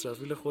سور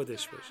اسرافیل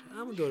خودش باشه،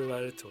 همون دور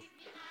بر تو.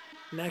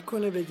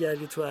 نکنه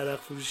بگردی تو عرق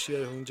فروشی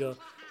های اونجا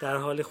در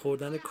حال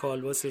خوردن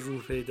کالباس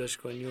روح پیداش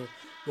کنی و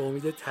با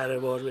امید تره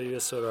بار بری به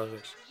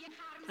سراغش.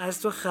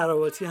 از تو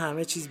خراباتی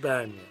همه چیز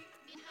برمیاد.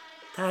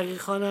 طهیر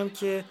خانم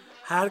که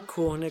هر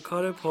کهنه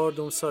کار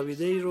پاردم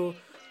سابیده ای رو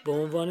به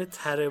عنوان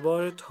تره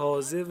بار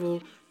تازه و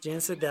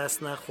جنس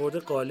دست نخورده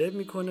غالب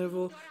میکنه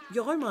و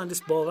میگه آقای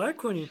مهندس باور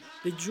کنین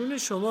به جون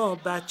شما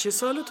بچه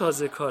سال و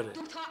تازه کاره.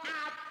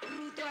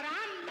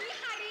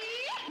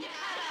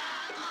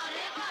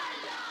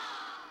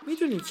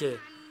 میدونی که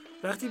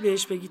وقتی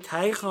بهش بگی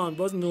طهیر خان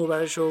باز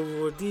نوبرش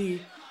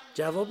آوردی،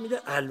 جواب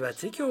میده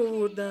البته که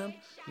آوردم،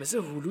 مثل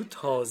هلو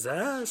تازه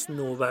است،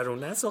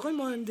 نوبرونه است آقای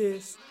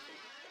مهندس.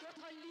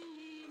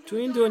 تو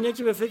این دنیا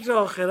که به فکر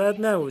آخرت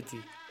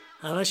نبودی،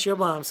 همش یا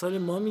با امثال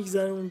ما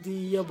میگذروندی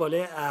یا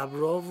بالای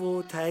ابرا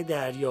و ته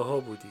دریاها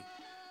بودی.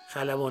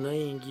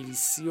 خلبانای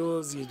انگلیسی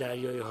و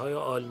زیردریایی های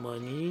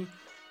آلمانی،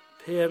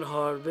 پرل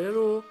هاربر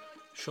و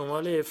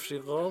شمال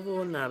افریقا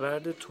و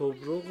نبرد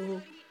توبروک و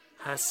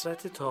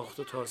حسرت تاخت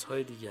و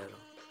تازهای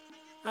دیگران.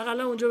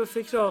 اقلا اونجا به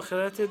فکر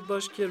آخرتت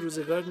باش که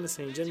روزگارت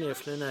مثل اینجا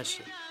نفله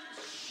نشه.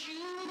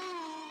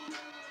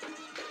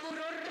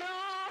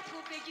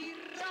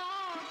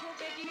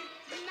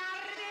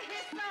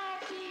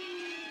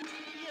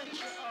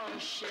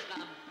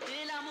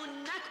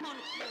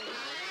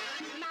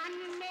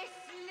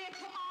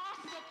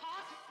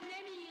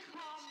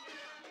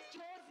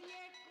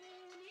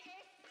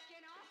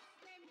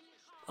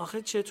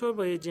 آخه چطور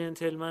با یه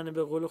جنتلمن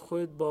به قول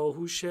خودت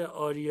باهوش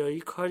آریایی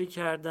کاری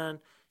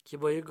کردن که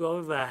با یه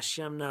گاو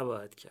وحشی هم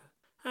نباید کرد؟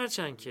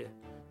 هرچند که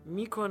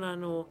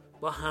میکنن و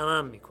با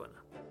همم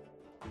میکنن.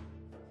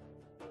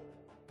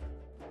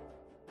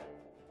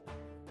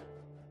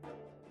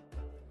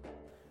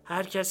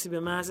 هر کسی به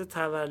محض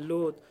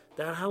تولد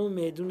در همون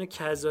میدون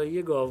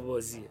کذایی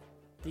گاوبازیه.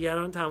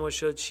 دیگران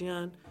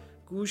تماشاچیان،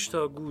 گوش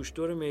تا گوش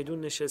دور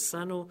میدون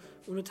نشستن و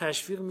اونو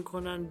تشویق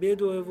میکنن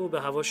بدوه و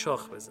به هوا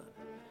شاخ بزن.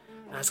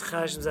 از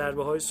خشم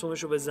ضربه های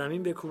سمشو به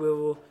زمین بکوبه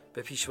و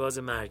به پیشواز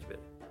مرگ بره.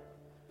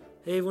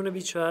 حیوان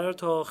بیچاره رو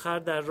تا آخر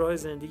در راه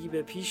زندگی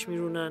به پیش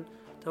میرونن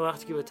تا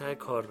وقتی که به ته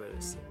کار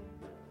برسه.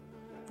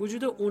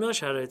 وجود اونا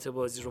شرایط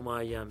بازی رو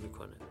معین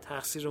میکنه.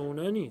 تقصیر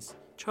اونا نیست.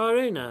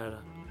 چاره‌ای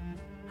ندارن.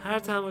 هر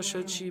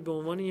تماشاچی به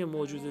عنوان یه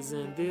موجود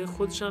زنده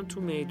خودش هم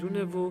تو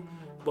میدونه و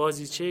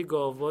بازیچه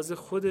گاوباز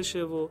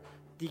خودشه و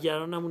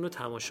دیگران هم اونو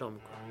تماشا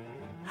میکنن.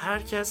 هر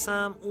کس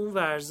هم اون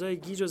ورزای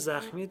گیج و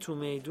زخمی تو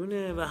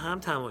میدونه و هم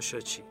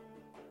تماشاچی.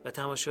 و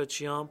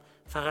تماشاچی هم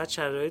فقط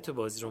شرایط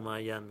بازی رو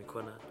معین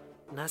میکنن،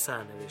 نه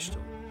سرنوشت.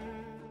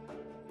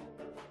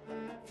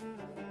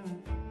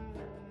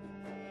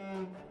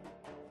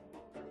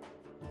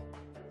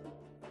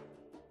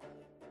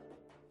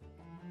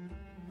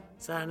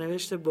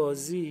 سرنوشت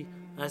بازی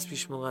از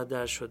پیش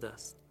مقدر شده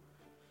است.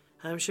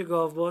 همیشه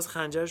گاوباز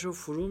خنجرش رو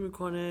فرو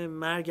میکنه،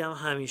 مرگم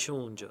همیشه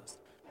اونجاست.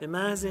 به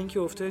محض اینکه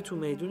افتاد تو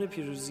میدون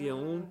پیروزی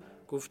اون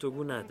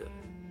گفتگو نداره.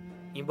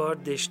 این بار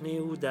دشنه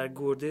او در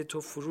گرده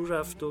تو فرو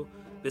رفت و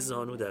به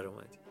زانو در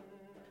اومدی.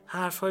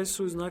 حرفهای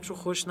سوزناک رو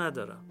خوش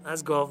ندارم.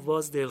 از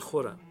گاوباز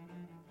دلخورم.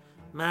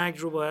 مرگ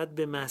رو باید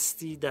به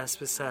مستی دست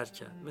به سر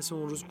کرد، مثل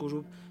اون روز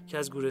غروب که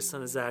از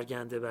گورستان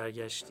زرگنده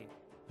برگشتیم.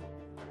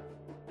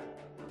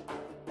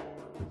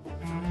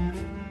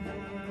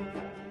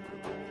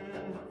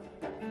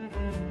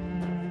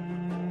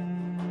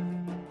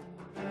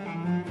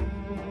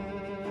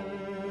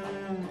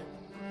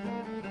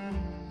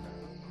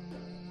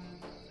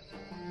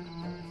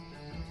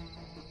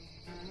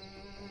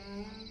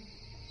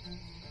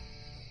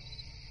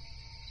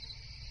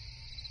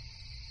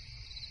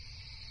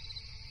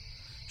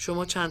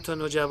 شما چند تا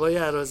نوجوای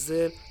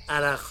اراذل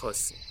عرق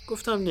خواستین.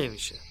 گفتم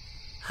نمیشه.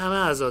 همه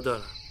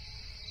عزادارن.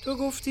 تو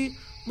گفتی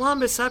ما هم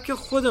به سبک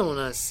خودمون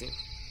هستیم.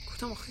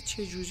 گفتم آخه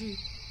چه جوری؟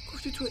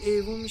 گفتی تو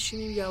ایوون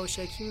میشینیم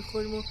یواشکی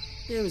میخوریم و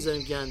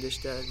نمیذاریم گندش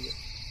در بیاد.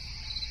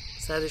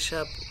 سر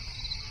شب بود.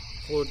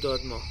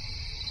 خرداد ماه.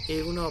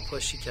 ایوون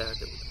آبپاشی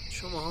کرده بودن.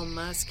 شماها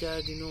مست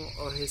کردین و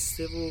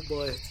آهسته و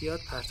با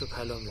احتیاط پرت و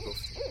پلا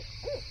میگفتین.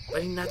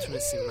 ولی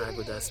نتونستیم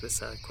مرگو دست به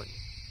سر کنیم.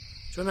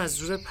 چون از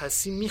زور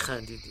پسی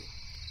میخندیدیم.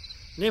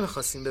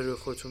 نمیخواستیم به روی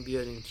خودتون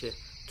بیارین که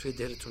توی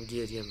دلتون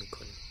گریه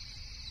میکنیم.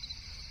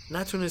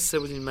 نتونسته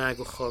بودین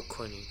مرگو خاک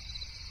کنین.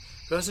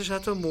 راستش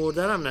حتی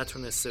مردرم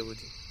نتونسته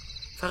بودین.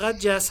 فقط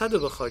جسد رو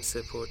به خاک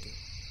سپردین.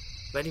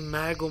 ولی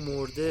مرگ و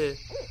مرده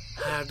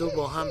هر دو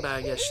با هم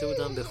برگشته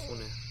بودن به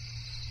خونه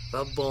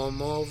و با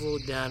ما و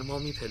در ما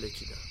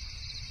میپلکیدن.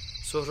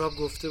 سهراب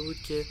گفته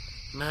بود که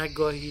مرگ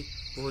گاهی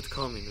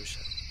ودکا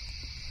مینوشد.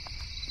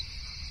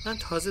 من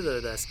تازه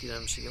داره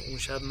دستگیرم میشه که اون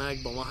شب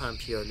مرگ با ما هم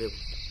پیاله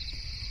بود.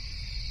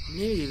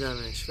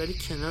 نمیدیدمش ولی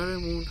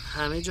کنارمون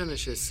همه جا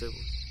نشسته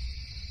بود.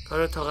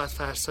 کار طاقت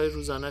فرسای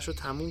روزانش رو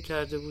تموم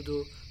کرده بود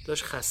و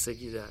داشت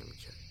خستگی در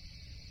میکرد.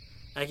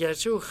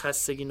 اگرچه او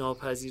خستگی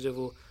ناپذیره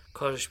و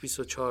کارش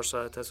 24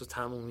 ساعت است و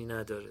تمومی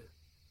نداره.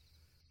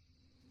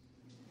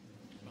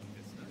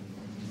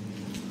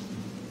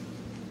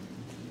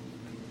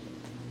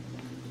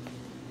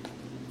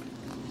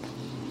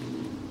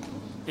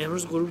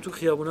 امروز غروب تو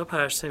خیابونا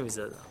پرسه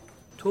میزدم.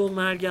 تو و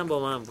مرگم با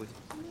من بودیم.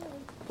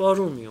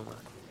 بارون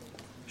میومد.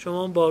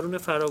 شما هم بارون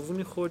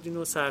فراوونی خوردین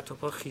و سر تا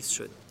پا خیس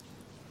شدین.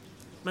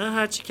 من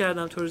هرچی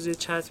کردم تو روزی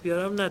چت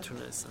بیارم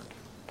نتونستم.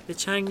 به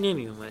چنگ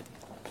نمی اومدی.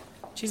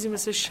 چیزی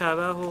مثل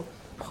شبح و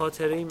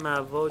خاطره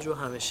مواج و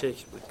همه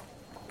شکل بودی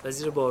و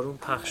زیر بارون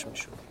پخش می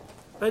شد.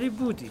 ولی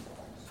بودی.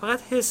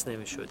 فقط حس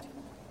نمی شدی.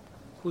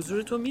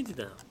 حضورتو می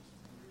دیدم.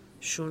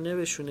 شونه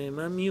به شونه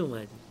من می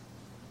اومدی.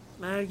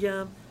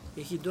 مرگم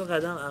یکی دو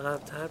قدم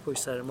عقب‌تر پشت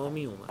سر ما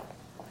می اومد.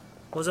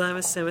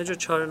 مزاحم سمج و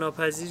چاره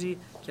ناپذیری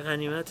که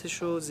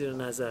غنیمتش رو زیر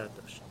نظر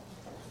داشت.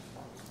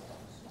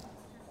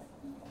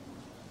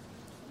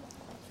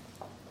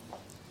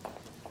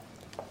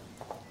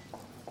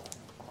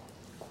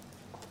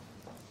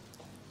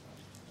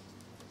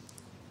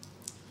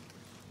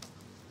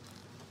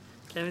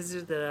 کمی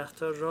زیر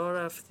درخت‌ها راه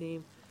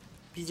رفتیم.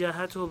 بی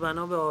جهت و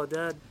بنا به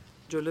عادت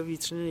جلو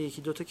ویترین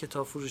یکی دوتا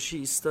کتاب فروشی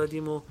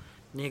ایستادیم و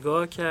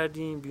نگاه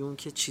کردیم بی اون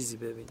که چیزی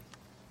ببینیم.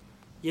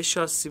 یه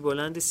شاسی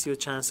بلند 30 و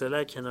چند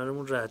ساله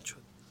کنارمون رد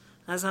شد.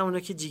 از همونا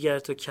که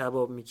جیگرتو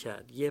کباب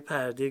میکرد. یه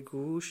پرده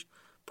گوشت،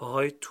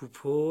 پاهای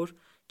توپر،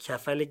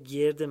 کفل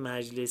گرد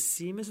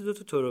مجلسی مثل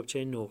دوتا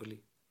تربچه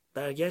نقلی.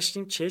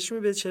 برگشتیم چشمی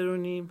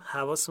بچرونیم،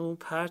 حواسمون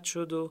پرت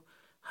شد و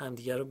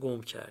همدیگر رو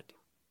گم کردیم.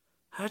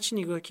 هرچی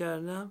نگاه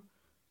کردم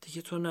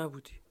دیگه تو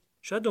نبودی.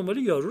 شاید دنبال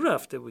یارو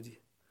رفته بودی.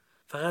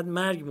 فقط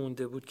مرگ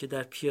مونده بود که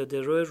در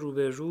پیاده رو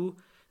روبرو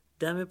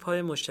دم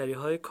پای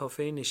مشتریهای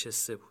کافه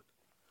نشسته بود.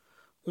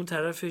 اون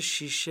طرف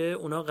شیشه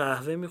اونا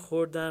قهوه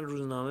میخوردن،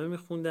 روزنامه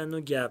میخوندن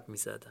و گپ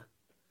میزدن.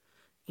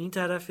 این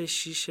طرف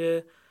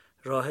شیشه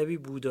راهبی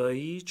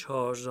بودایی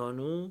 4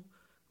 زانو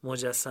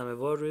مجسمه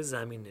وار روی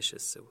زمین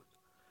نشسته بود.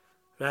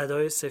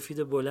 ردای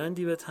سفید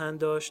بلندی به تن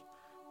داشت،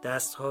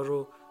 دستها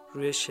رو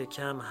روی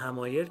شکم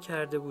حمایر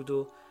کرده بود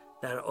و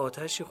در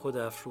آتشی خود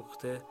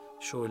افروخته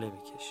شعله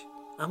میکشید،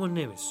 اما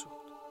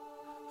نمیسوخت.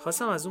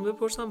 خواستم از اون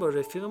بپرسم با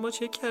رفیق ما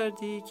چه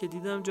کردی، که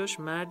دیدم جاش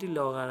مردی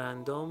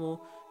لاغرندام و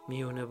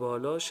میونه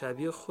بالا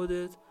شبیه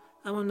خودت،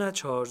 اما نه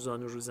 4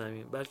 زانو رو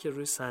زمین، بلکه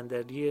روی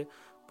صندلی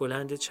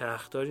بلند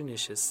چرخداری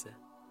نشسته،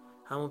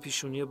 همون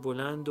پیشونی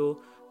بلند و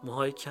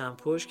موهای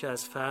کمپشت که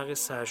از فرق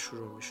سر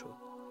شروع میشد،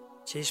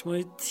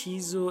 چشمای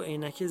تیز و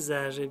عینک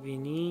ذره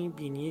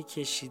بینی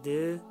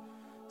کشیده،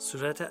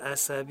 صورت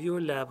عصبی و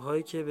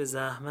لبهایی که به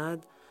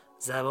زحمت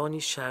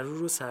زبانی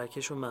شرور و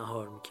سرکش و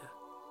مهار میکرد.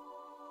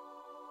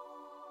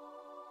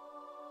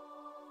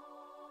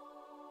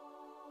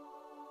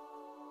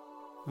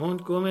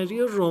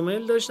 مونتگومری و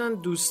رومل داشتن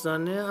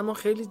دوستانه اما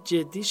خیلی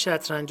جدی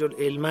شطرنج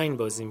العلمین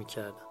بازی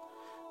میکردن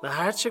و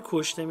هرچه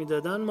کشته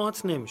میدادن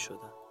مات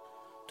نمیشدن.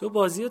 تو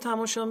بازی رو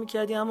تماشا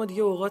میکردی اما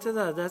دیگه اوقات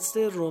در دست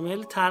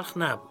رومل تلخ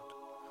نبود.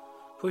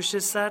 پشت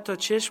سر تا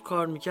چشم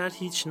کار میکرد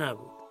هیچ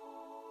نبود.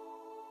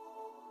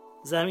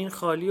 زمین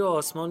خالی و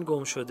آسمان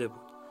گم شده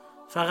بود.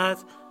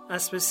 فقط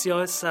اسب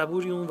سیاه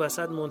صبوری اون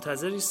وسط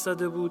منتظر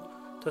ایستاده بود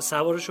تا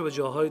سوارشو به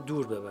جاهای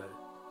دور ببره.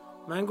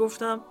 من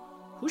گفتم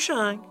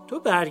هوشنگ تو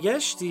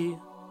برگشتی؟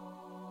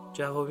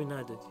 جوابی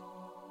ندادی.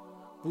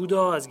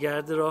 بودا از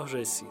گرد راه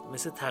رسید،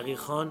 مثل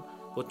تقیخان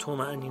با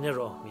طمأنینه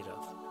راه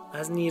میرفت.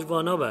 از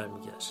نیروانا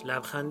برمیگشت،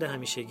 لبخند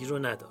همیشگی رو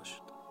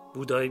نداشت.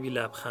 بودای بی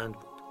لبخند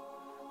بود،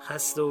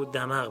 خسته و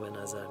دماغ به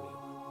نظر می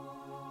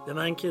اومد. به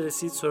من که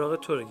رسید سراغ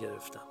تو رو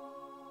گرفتم.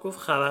 گفت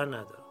خبر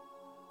ندارم.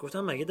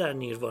 گفتم مگه در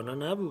نیروانا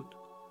نبود؟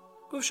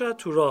 گفت شاید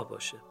تو راه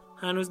باشه،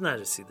 هنوز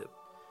نرسیده بود.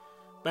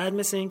 بعد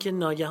مثل این که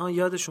ناگهان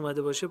یادش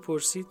اومده باشه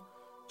پرسید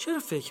چرا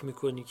فکر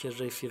میکنی که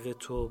رفیق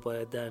تو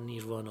باید در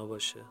نیروانا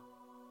باشه؟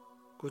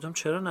 گفتم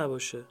چرا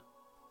نباشه؟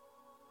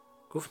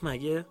 گفت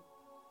مگه؟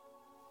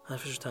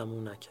 حرفشو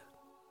تموم نکرد،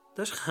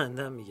 داشت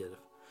خندم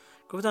میگرفت.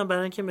 گفتم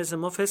برای اینکه مثل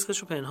ما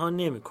فسقشو پنهان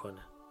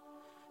نمیکنه.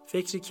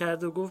 فکری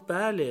کرد و گفت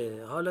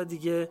بله، حالا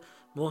دیگه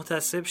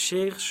محتسب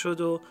شیخ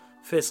شد و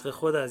فسق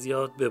خود از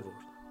یاد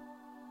ببرد.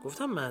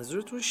 گفتم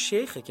منظورتون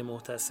شیخه که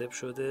محتسب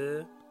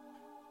شده؟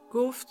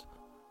 گفت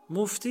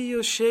مفتی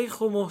و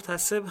شیخ و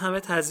محتسب همه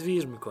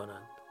تزویر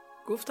میکنن.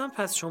 گفتم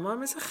پس شما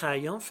مثل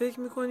خیام فکر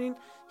میکنین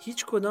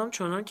هیچ کدام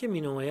چنان که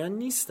مینمایان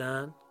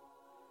نیستن؟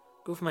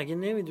 گفت مگه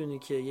نمیدونی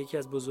که یکی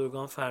از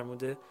بزرگان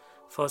فرموده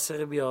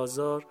فاسق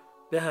بیازار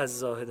به از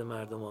زاهد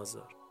مردم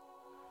آزار؟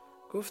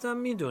 گفتم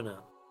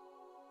میدونم.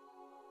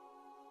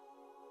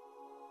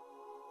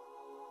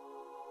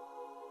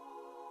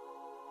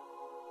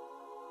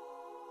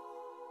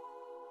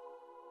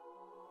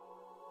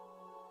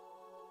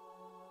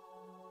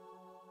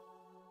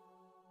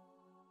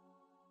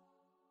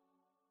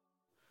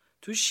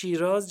 تو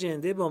شیراز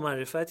جنده با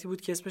معرفتی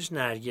بود که اسمش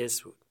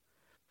نرگس بود.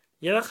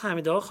 یه وقت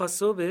حمید آقا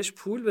خواسته و بهش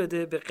پول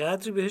بده، به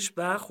قدری بهش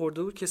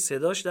برخورده بود که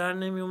صداش در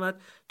نمی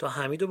اومد تا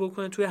حمیدو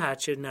بکنه توی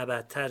هرچه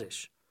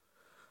نبدترش.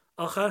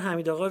 آخر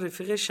حمید آقا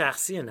رفیق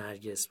شخصی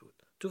نرگس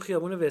بود. تو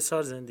خیابون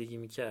وصال زندگی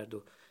میکرد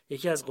و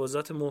یکی از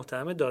قضات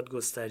محترم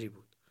دادگستری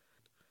بود.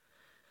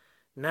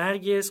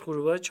 نرگس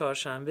غروبای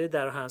چهارشنبه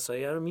در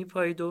همسایه رو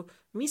میپایید و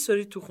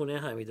میسرید تو خونه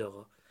حمید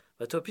آقا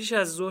و تا پیش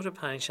از ظهر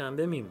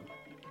پنجشنبه میموند.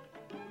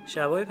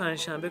 شبای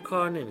پنجشنبه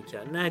کار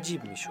نمیکرد،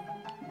 نجیب میشد.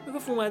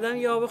 میگفت اومدم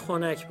یه آب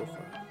خنک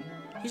بخورم.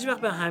 هیچ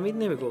وقت به حمید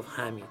نمیگفت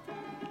حمید،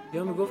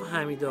 یا میگفت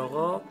حمید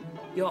آقا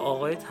یا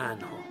آقای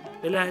تنها.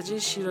 به لهجه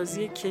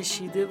شیرازی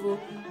کشیده و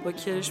با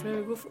کرشمه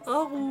میگفت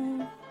آقو.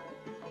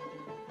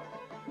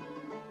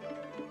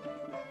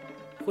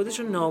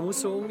 خودشو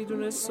ناموس اون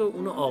میدونست و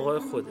اونو آقای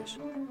خودش.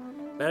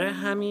 برای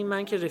همین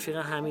من که رفیق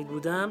حمید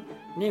بودم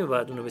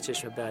نمیباید اونو به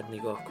چشم بد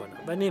نگاه کنم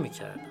و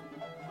نمیکردم.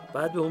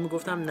 بعد به اون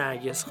میگفتم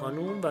نرگس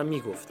خانوم و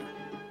میگفتم.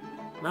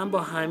 من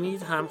با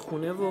حمید هم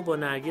خونه و با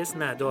نرگس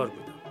ندار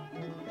بودم.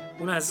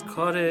 اون از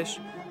کارش،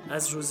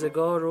 از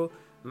روزگار و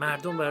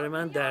مردم برای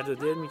من درد و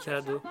دل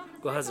میکرد و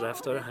گاه از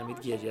رفتار حمید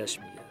گریهش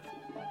میگرد.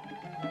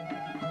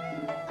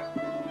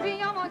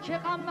 بیاما که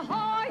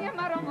غمهای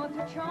مرا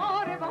تو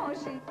چاره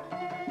باشی.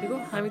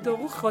 میگفت حمید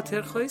آقو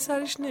خاطرخواهی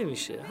سرش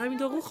نمیشه.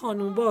 حمید آقو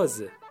خانوم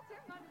بازه.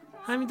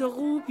 حمید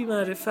آقو بی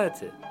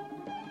معرفته.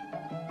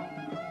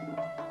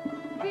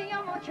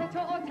 بیاما که تو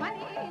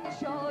تنین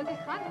شادی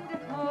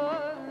خنده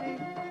های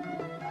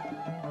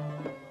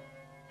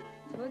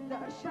تو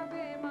در شب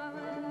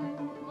من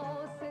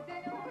قاصد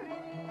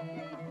نوری.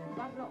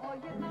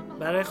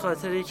 برای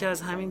خاطر یکی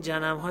از همین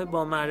جنم‌های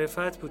با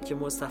معرفت بود که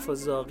مصطفی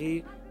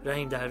زاغی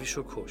رحیم درویش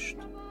رو کشت.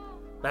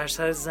 بر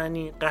سر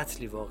زنی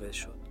قتلی واقع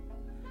شد.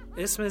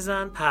 اسم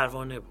زن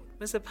پروانه بود،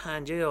 مثل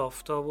پنجه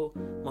آفتاب و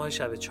ماه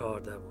شب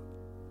 14 بود.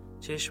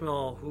 چشم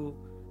آهو،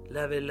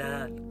 لب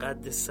لعل،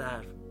 قد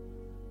سرو.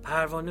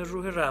 پروانه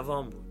روح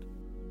روان بود.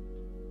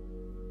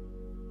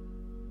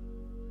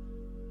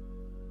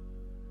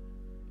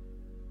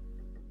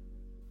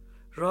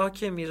 راه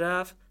که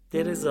میرفت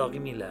دل زاغی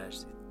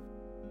میلرزید.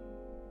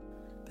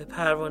 به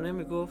پروانه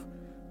میگفت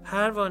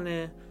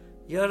پروانه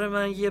یار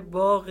من یه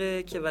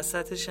باغه که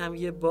وسطش هم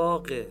یه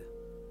باغه.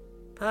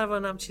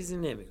 پروانه هم چیزی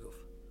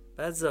نمیگفت.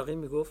 بعد زاغی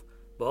میگفت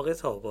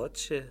باغت آباد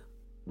شه.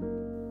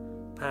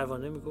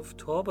 پروانه میگفت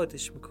تو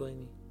آبادش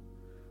میکنی؟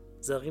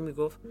 زاغی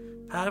میگفت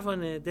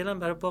پروانه دلم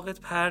برای باغت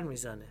پر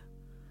میزنه.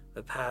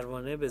 و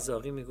پروانه به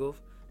زاغی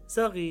میگفت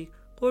زاغی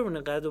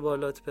قربون قد و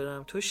بالات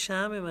برم، تو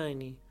شمع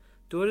منی،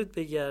 دورت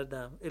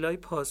بگردم الهی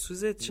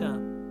پاسوزت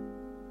شم.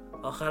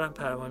 آخرم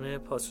پروانه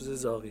پاسوز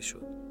زاغی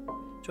شد.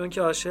 چون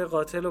که عاشق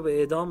قاتل رو به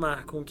اعدام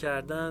محکوم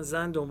کردن،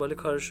 زن دنبال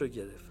کارش رو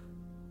گرفت.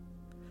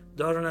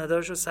 دار و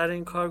ندارش رو سر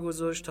این کار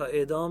گذاشت تا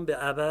اعدام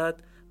به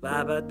ابد و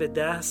ابد به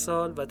 10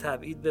 سال و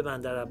تبعید به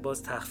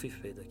بندرعباس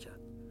تخفیف پیدا کرد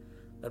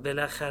و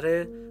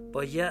بالاخره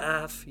با یه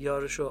عفو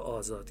یارش رو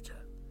آزاد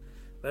کرد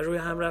و روی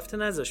هم رفته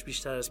نذاشت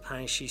بیشتر از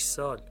 5-6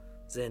 سال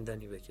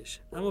زندانی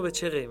بکشه. اما به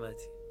چه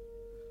قیمتی؟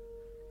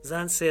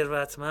 زن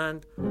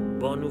ثروتمند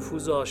با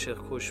نفوذ و عاشق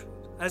کش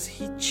بود، از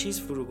هیچ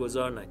چیز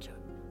فروگذار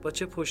نکرد. با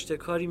چه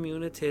پشتکاری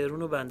میون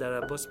تهران و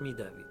بندرعباس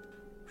میدوید.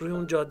 روی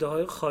اون جاده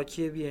های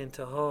خاکی بی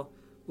انتها،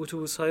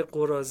 اتوبوس های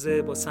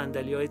قراضه با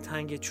صندلی های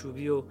تنگ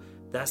چوبی و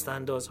دست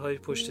اندازهای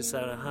پشت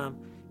سر هم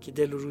که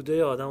دل و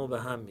روده آدم رو به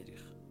هم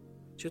میریخت.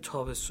 چه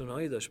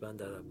تابستونایی داشت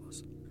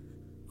بندرعباس.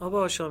 آب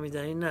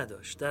آشامیدنی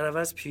نداشت، در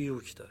عوض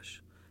پیروک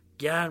داشت.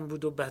 گرم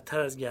بود و بدتر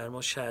از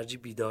گرما شرجی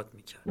بیداد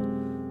میکرد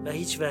و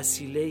هیچ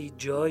وسیله‌ای،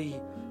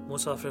 جایی،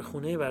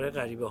 مسافرخونه‌ای برای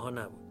غریبه ها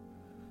نبود.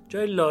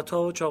 جای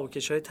لاتا و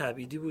چاقوکش‌های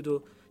تبعیدی بود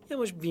و یه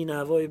مش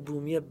بینوای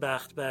بومی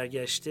بخت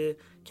برگشته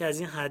که از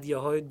این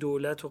هدیه‌های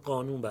دولت و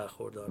قانون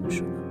برخوردار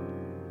می‌شدن.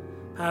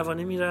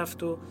 پروانه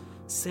میرفت و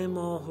 3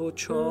 ماه و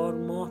 4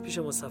 ماه پیش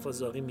مصطفی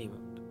زاغی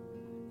میموند.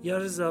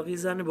 یار زاغی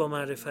زن با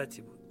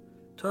معرفتی بود.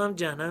 تو هم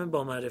جهنم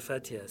با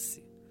معرفتی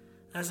هستی.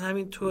 از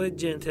همین تو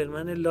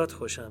جنتلمن لات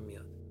خوشم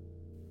میاد.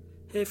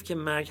 حیف که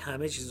مرگ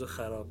همه چیزو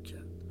خراب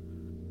کرد.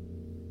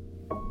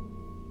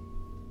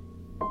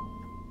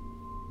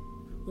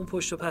 اون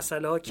پشت و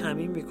پسله ها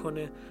کمین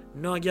میکنه،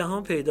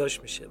 ناگهان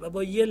پیداش میشه و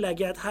با یه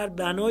لگد هر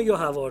بنایی رو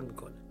هوار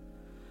میکنه.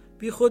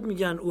 بی خود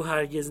میگن او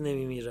هرگز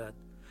نمیمیرد،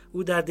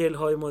 او در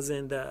دلهای ما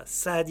زنده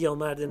است. سعد یا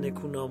مرد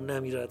نکونام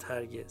نمیرد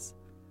هرگز.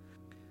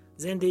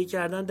 زندگی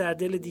کردن در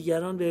دل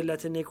دیگران به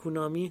علت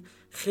نکونامی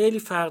خیلی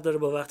فرق داره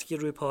با وقتی که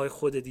روی پاهای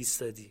خودت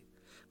ایستادی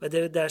و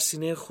دلت در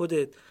سینه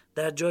خودت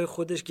در جای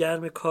خودش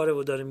گرم کاره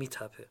و داره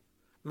میتپه.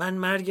 من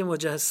مرگ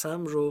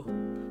مجسم رو،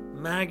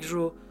 مرگ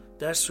رو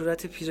در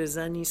صورت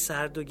پیرزنی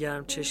سرد و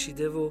گرم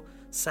چشیده و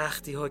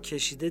سختی ها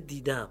کشیده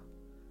دیدم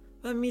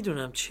و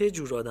میدونم چه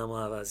جور آدم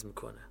ها عوض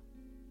میکنه.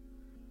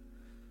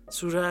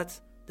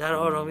 صورت در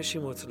آرامشی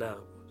مطلق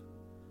بود،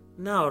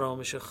 نه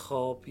آرامش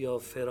خواب یا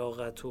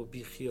فراغت و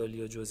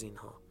بیخیالی و جز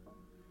اینها،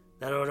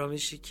 در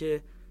آرامشی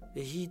که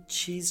به هیچ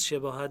چیز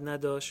شباهت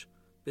نداشت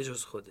به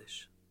جز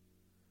خودش.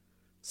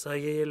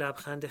 سایه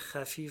لبخند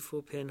خفیف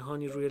و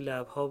پنهانی روی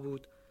لبها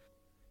بود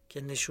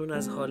که نشون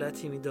از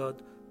حالتی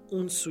میداد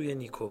اون سوی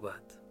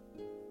نیکوبت،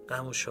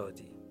 غم و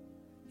شادی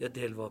یا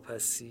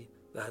دلواپسی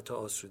و حتی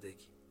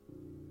آسودگی.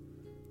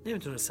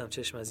 نمیتونستم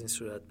چشم از این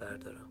صورت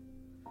بردارم.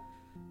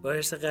 با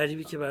حرص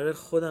غریبی که برای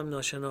خودم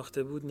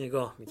ناشناخته بود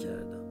نگاه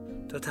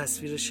میکردم تا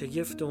تصویر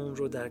شگفت اون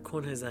رو در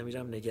کنه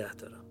ضمیرم نگه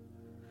دارم،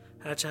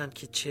 هرچند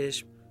که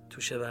چشم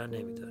توشه بر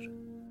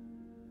نمیداره.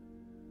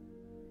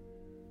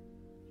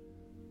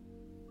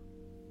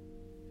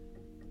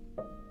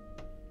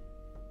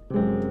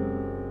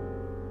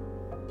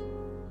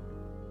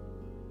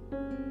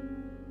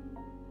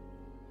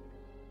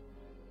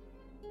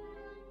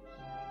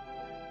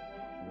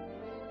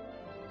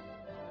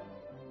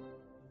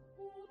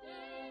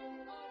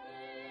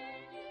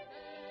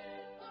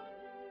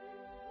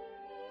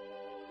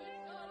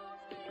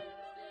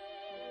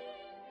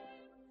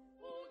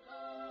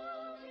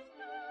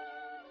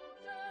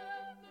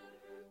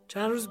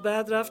 چند روز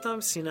بعد رفتم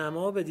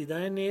سینما به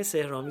دیدن نی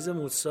سحرآمیز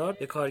موزارت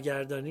به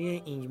کارگردانی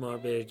اینگمار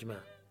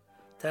برگمن.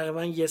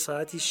 تقریبا 1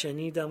 ساعتی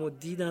شنیدم و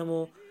دیدم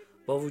و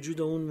با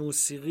وجود اون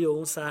موسیقی و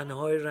اون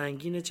صحنه‌های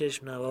رنگین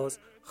چشم نواز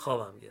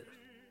خوابم گرفت.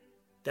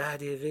 10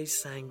 دقیقه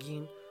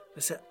سنگین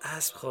مثل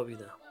اسب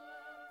خوابیدم،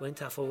 با این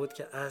تفاوت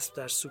که اسب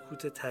در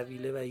سکوت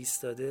طویله و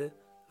ایستاده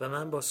و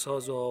من با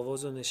ساز و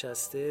آواز و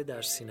نشسته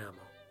در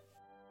سینما.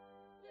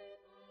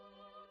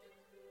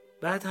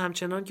 بعد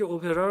همچنان که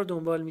اپرا رو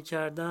دنبال می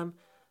کردم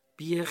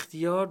بی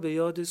اختیار به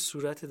یاد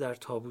صورت در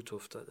تابوت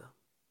افتادم.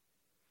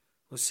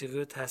 موسیقی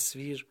و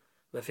تصویر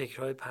و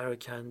فکرهای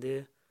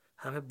پراکنده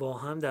همه با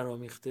هم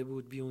درآمیخته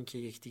بود، بی اون که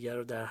یکدیگر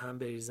رو در هم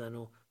بریزن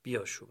و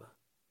بیاشوبن.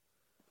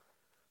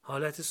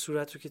 حالت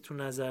صورت رو که تو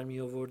نظر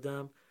می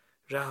آوردم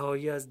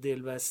رهایی از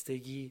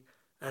دلبستگی،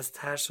 از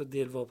ترس و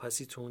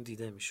دلواپسی تو اون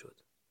دیده می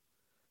شد.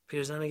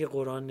 پیرزن اگه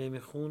قرآن نمی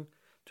خون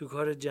تو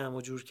کار جمع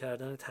و جور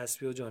کردن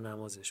تسبیح و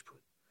جانمازش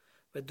بود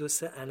و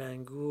 2-3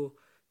 علنگو و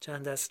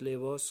چند دست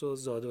لباس و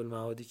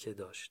زادالمعادی که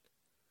داشت،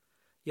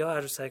 یا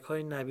عروسک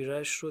های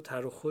نبیرش رو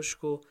تر و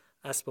خشک و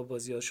اسباب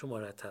بازیاشو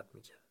مرتب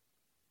میکرد.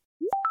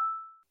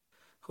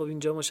 خب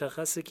اینجا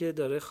مشخصه که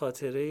داره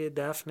خاطره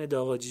دفن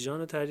داغاجی جان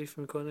رو تعریف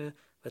میکنه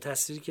و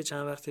تصویری که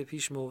چند وقت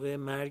پیش موقع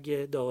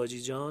مرگ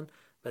داغاجی جان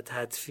و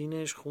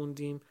تدفینش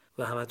خوندیم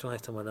و همتون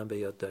احتمالاً به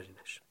یاد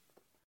دارینش.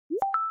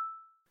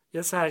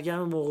 یا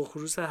سرگرم موقع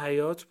خروس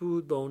حیات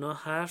بود، با اونا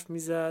حرف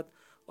میزد،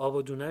 آب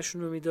و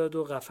دونه‌شون رو میداد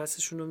و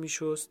قفسشون رو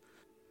میشست،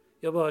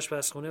 یا به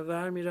آشپزخونه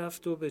ور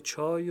میرفت و به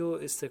چای و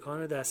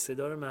استکان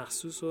دسته‌دار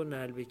مخصوص و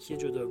نلبکی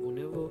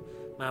جداگونه و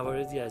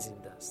مواردی از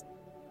این دست.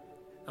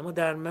 اما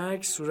در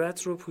مرگ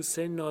صورت رو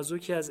پوسته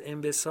نازکی از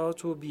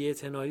انبساط و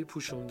بی‌اعتنایی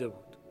پوشونده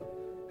بود.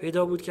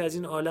 پیدا بود که از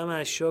این عالم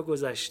اشیا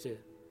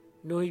گذشته،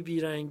 نوعی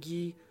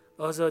بیرنگی،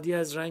 آزادی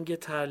از رنگ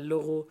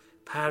تعلق و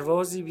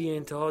پروازی بی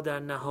انتها در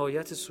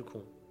نهایت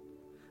سکون.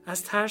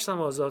 از ترس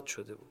هم آزاد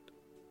شده بود.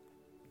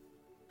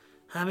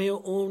 همه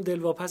عمر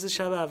دلواپس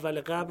شب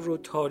اول قبر و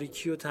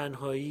تاریکی و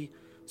تنهایی،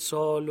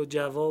 سوال و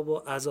جواب و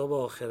عذاب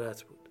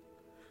آخرت بود.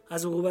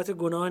 از عقوبت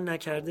گناه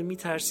نکرده می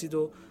ترسید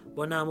و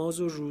با نماز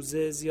و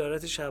روزه،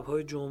 زیارت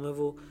شبهای جمعه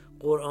و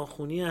قرآن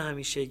خونی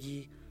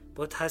همیشگی،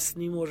 با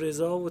تسلیم و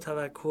رضا و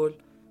توکل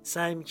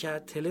سعی می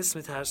کرد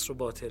طلسم ترس رو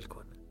باطل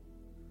کنه.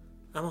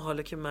 اما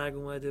حالا که مرگ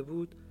اومده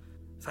بود،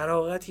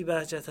 فراغتی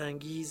بهجت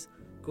انگیز،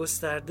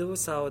 گسترده و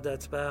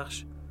سعادت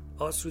بخش،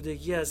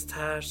 آسودگی از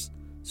ترس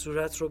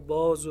صورت رو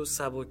باز و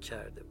سبک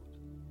کرده بود.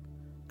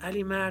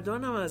 علی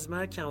مردان هم از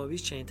مرگ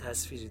کمابیش چنین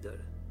تصویری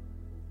داره.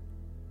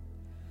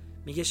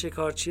 میگه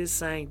شکارچی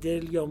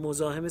سنگدل یا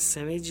مزاحم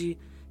سمجی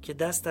که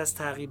دست از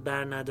تعقیب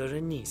بر نداره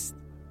نیست،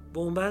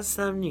 بنبست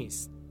هم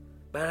نیست،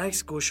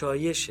 برعکس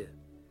گشایشه.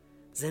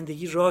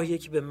 زندگی راهیه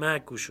که به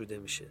مرگ گشوده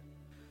میشه.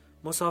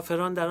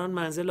 مسافران در آن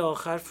منزل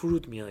آخر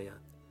فرود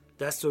میآیند،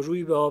 دست و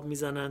روی به آب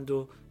میزنند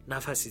و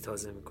نفسی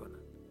تازه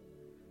میکنند.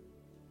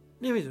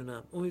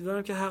 نمیدونم،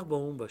 امیدوارم که حق با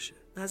اون باشه.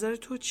 نظر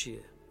تو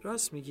چیه؟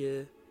 راست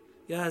میگه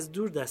یا از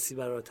دور دستی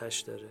بر آتش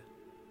داره؟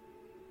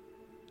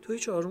 تو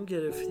هیچ آروم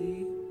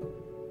گرفتی؟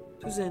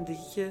 تو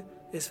زندگی که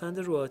اسفند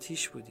رو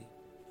آتیش بودی.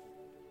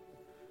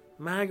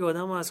 مرگ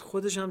آدم رو از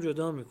خودش هم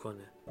جدا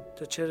میکنه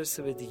تا چه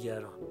رسه به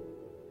دیگران.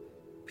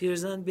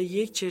 پیرزن به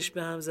یک چشم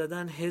به هم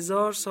زدن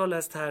 1000 سال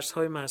از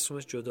ترس‌های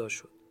معصومش جدا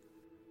شد.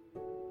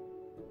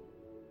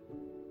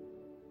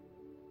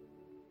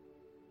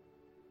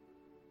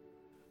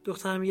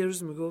 دخترم یه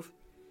روز میگفت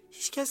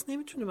هیچ کس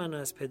نمیتونه منو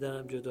از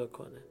پدرم جدا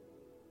کنه.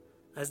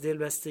 از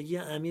دلبستگی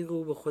عمیق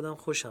او به خودم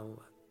خوشم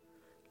اومد.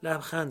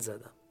 لبخند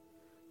زدم،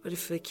 ولی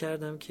فکر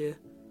کردم که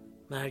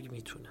مرگ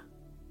میتونه.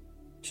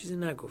 چیزی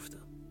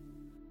نگفتم.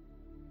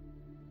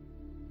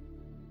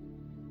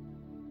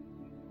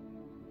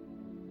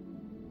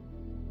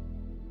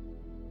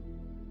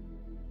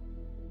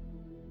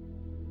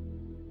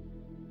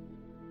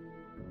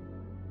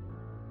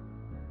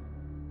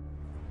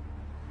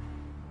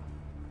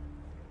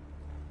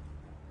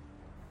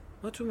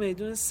 ما تو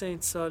میدون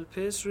سنت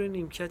سالپس روی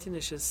نیمکتی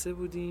نشسته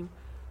بودیم.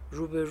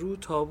 روبرو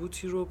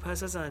تابوتی رو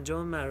پس از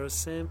انجام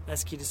مراسم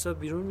از کلیسا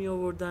بیرون می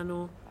آوردن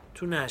و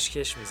تو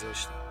نشکش می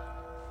ذاشتن.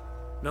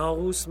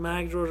 ناقوس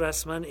مرگ رو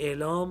رسما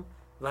اعلام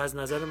و از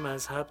نظر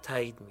مذهب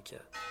تایید می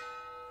کرد.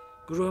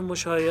 گروه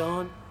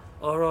مشایعان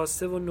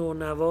آراسته و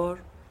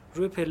نونوار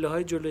روی پله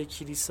های جلوی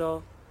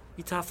کلیسا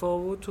بی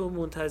تفاوت و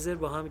منتظر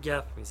با هم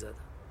گپ می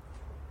زدن.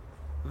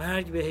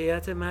 مرگ به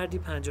هیئت مردی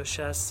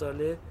 50-60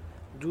 ساله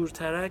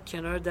دورترک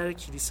کنار در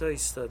کلیسا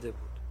ایستاده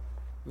بود.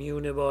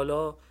 میونه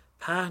بالا،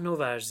 پهن و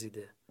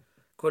ورزیده.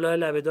 کلاه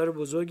لبه‌دار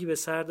بزرگی به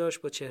سر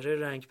داشت با چهره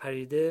رنگ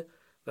پریده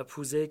و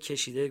پوزه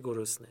کشیده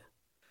گرسنه.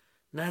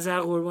 نظر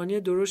قربانی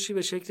درشتی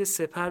به شکل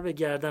سپر به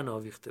گردن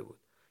آویخته بود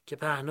که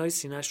پهنای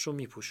سینه‌اش رو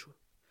میپوشون.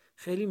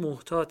 خیلی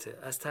محتاطه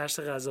از ترس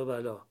قضا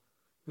بلا.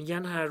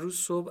 میگن هر روز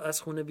صبح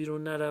از خونه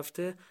بیرون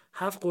نرفته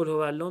 7 قل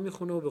هوالله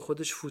میخونه و به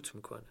خودش فوت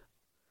میکنه.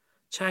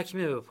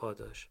 چکمه به پا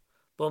داشت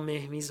با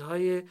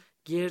مهمیزهای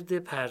گرد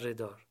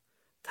پره‌دار.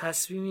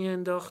 تسبیح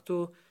انداخت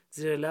و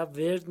زیر لب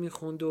ورد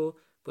میخوند و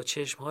با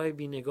چشمهای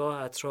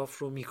بی‌نگاه اطراف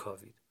رو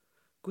میکاوید.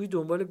 گویی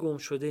دنبال گم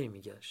شده‌ای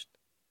میگشت.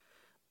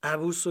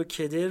 عبوس و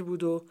کدر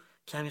بود و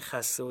کمی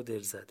خسته و دل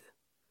زده.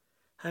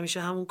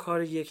 همیشه همون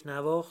کار یک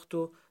نواخت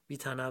و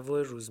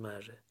بی‌تنوع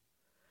روزمره.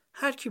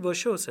 هر کی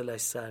باشه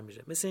حوصله‌اش سر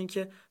میره، مثل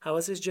اینکه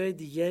حواسش جای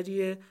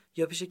دیگریه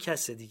یا پیش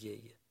کس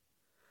دیگه‌ایه.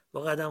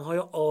 با قدم‌های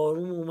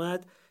آروم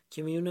اومد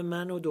که میون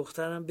من و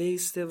دخترم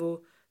بیسته و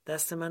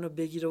دست منو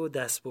بگیره و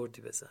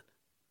دستبردی بزنه.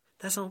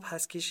 دستمو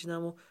پس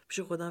کشیدم و پیش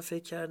خودم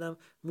فکر کردم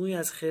موی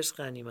از خرس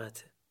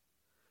غنیمته.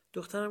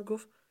 دخترم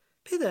گفت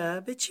پدر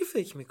به چی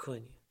فکر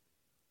میکنی؟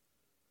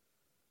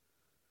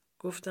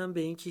 گفتم به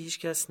این که هیچ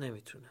کس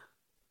نمیتونه.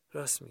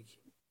 راست میگی.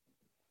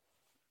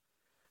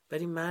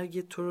 ولی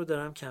مرگ تو رو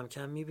دارم کم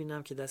کم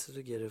میبینم که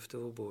دستتو گرفته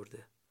و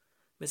برده.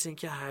 مثل این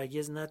که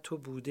هرگز نه تو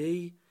بوده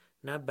ای،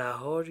 نه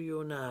بهاری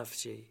و نه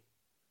افجه‌ای.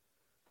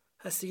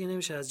 پس دیگه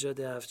نمیشه از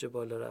جاده افجه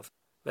بالا رفت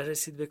و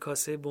رسید به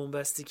کاسه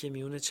بنبستی که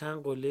میونه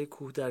چند قله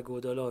کوه در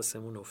گودال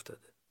آسمون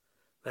افتاده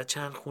و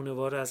چند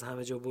خونوار از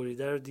همه جا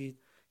بریده رو دید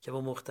که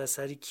با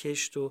مختصری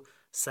کشت و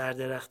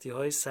سردرختی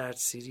های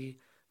سردسیری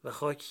و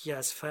خاکی که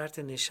از فرط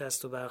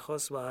نشست و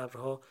برخاست با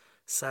ابرها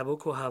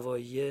سبک و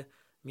هواییه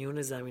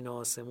میون زمین و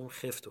آسمون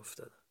خفت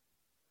افتادن.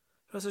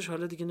 راستش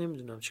حالا دیگه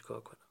نمیدونم چی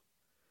کار کنم.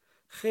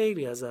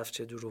 خیلی از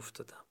افجه دور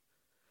افتادم.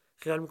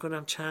 خیال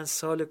میکنم چند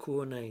سال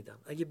کوه ندیدم.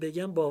 اگه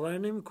بگم باور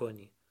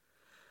نمیکنی.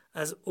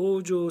 از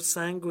اوج و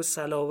سنگ و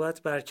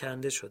صلابت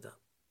برکنده شدم.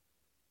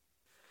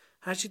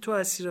 هرچی تو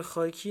اسیر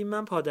خاکی،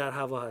 من پا در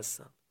هوا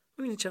هستم.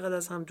 می‌بینی چقدر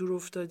از هم دور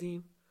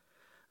افتادیم؟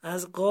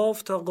 از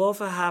قاف تا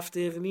قاف 7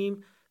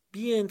 اقلیم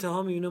بی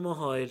انتها میونه ما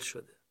حائل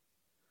شده.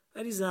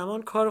 ولی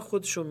زمان کار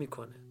خودشو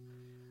میکنه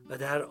و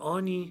در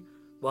آنی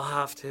با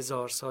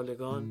 7000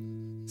 سالگان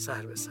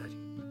سر به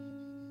سری.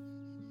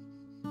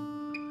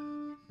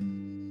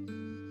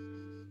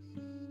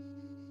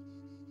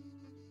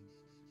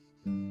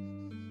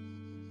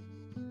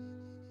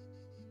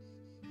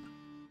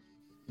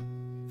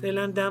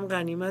 فعلا دم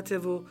غنیمته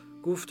و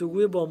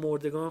گفتگوی با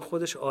مردگان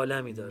خودش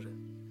عالمی داره.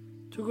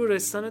 تو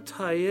گورستان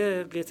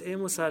تایه، قطعه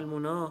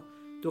مسلمونا،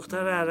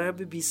 دختر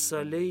عرب 20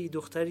 ساله‌ای،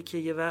 دختری که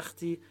یه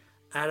وقتی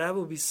عرب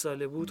و 20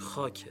 ساله بود،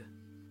 خاکه.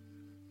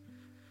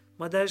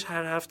 مادرش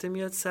هر هفته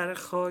میاد سر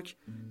خاک،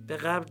 به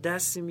قبر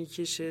دستی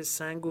میکشه،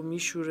 سنگو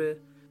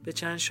میشوره، به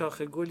چند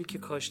شاخه گلی که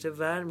کاشته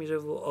ور میره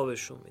و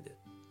آبشون میده.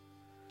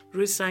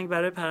 روی سنگ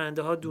برای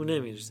پرنده ها دونه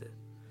میرزه.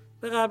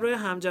 به قبرهای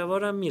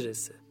همجوارم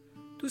میرسه.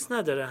 دوست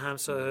نداره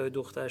همسایه‌های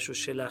دخترش رو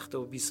شلخته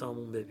و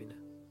بیسامون ببینه.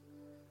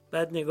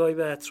 بعد نگاهی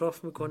به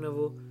اطراف میکنه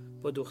و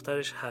با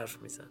دخترش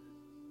حرف میزنه.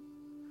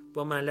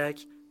 با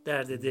ملک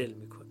درد دل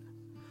میکنه.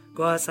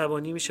 گاه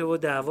عصبانی میشه و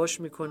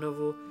دعواش میکنه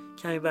و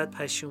کمی بعد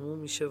پشیمون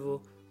میشه و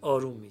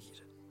آروم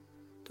میگیره.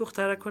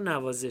 دخترک رو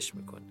نوازش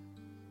میکنه.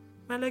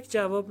 ملک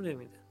جواب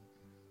نمیده.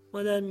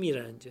 مادر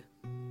میرنجه.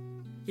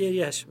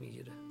 گریهش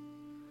میگیره.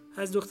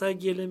 از دختر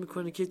گله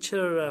میکنه که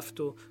چرا رفت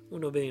و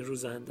اونو به این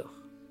روز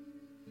انداخت.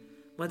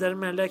 مادر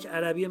ملک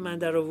عربی من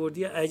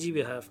درآوردی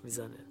عجیبی حرف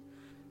میزنه.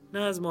 نه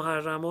از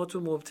محرمات و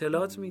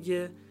مبتلات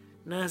میگه،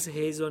 نه از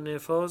حیض و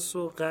نفاس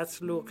و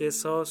قتل و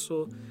قصاص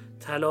و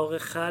طلاق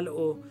خلع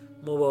و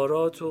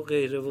مبارات و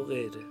غیره و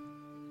غیره.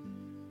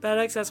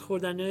 برعکس از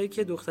خوردنیایی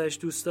که دخترش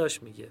دوست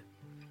داشت میگه،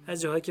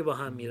 از جاهایی که با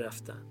هم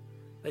میرفتن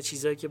و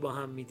چیزایی که با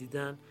هم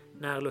میدیدن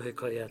نقل و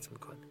حکایت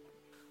میکنه.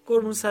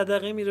 قربون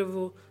صدقه میره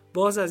و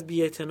باز از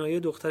بی‌اعتنایی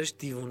دخترش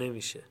دیوونه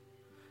میشه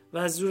و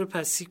از زور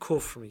پسی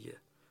کفر میگه.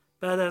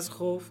 بعد از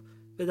خوف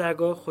به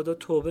درگاه خدا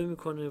توبه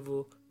میکنه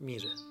و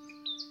میره.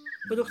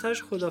 با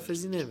دخترش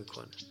خداحافظی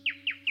نمیکنه.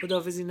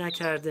 خداحافظی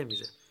نکرده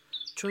میره،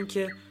 چون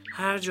که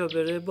هر جا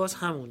بره باز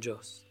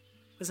همونجاست.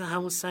 مثل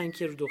همون سنگ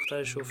که رو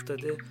دخترش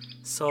افتاده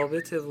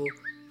ثابته و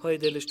پای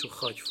دلش تو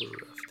خاک فرو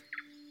رفته.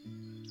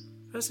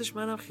 راستش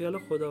منم خیال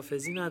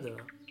خداحافظی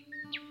ندارم.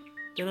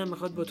 دلم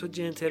میخواد با تو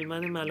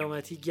جنتلمن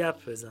ملامتی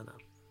گپ بزنم.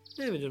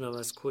 نمیدونم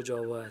از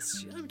کجا و از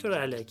چی. همینطور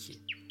الکی،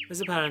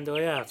 مثل پرنده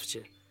های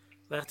افچه،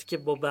 وقتی که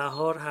با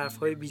بهار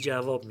حرفهای بی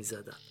جواب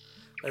میزدن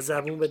و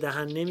زبون به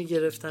دهن نمی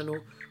گرفتن و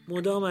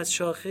مدام از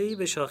شاخه‌ای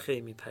به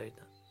شاخه‌ای می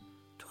پریدن.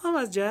 تو هم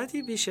از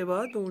جهتی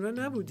بی‌شباهت به اونا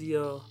نبودی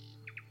یا؟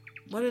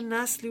 مال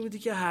نسلی بودی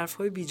که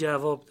حرفهای بی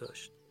جواب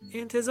داشت.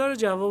 انتظار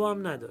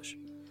جوابم نداشت.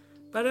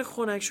 برای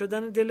خنک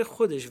شدن دل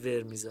خودش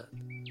ور می زد.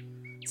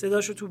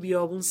 صداشو تو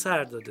بیابون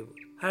سر داده بود.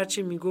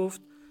 هرچی می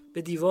گفت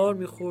به دیوار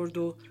می خورد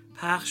و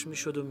پخش می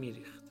شد و می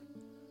ریخت.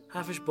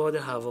 حرفش باد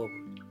هوا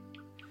بود.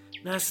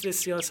 نسل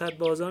سیاست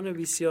بازان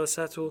بی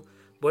سیاست و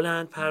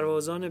بلند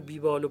پروازان بی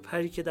بال و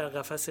پری که در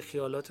قفس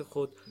خیالات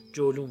خود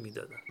جولون می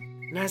دادن.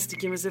 نسلی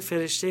که مثل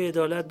فرشته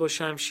عدالت با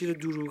شمشیر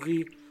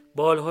دروغی،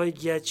 بالهای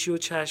گچی و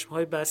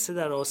چشمهای بسته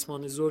در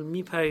آسمان ظلم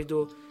می پرید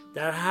و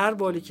در هر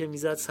بالی که می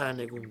زد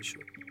سرنگون می شد.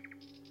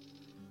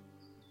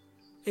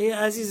 ای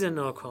عزیز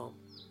ناکام،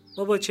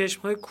 ما با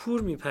چشمهای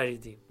کور می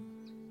پریدیم.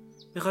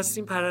 می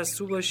خواستیم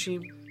پرستو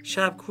باشیم،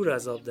 شب کور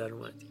از آب در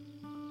اومدیم.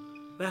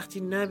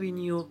 وقتی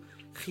نبینی و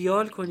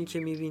خیال کنی که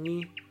می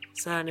بینی،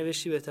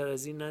 سرنوشتی بهتر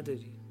از این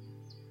نداری.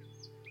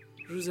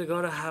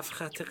 روزگار 7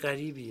 خط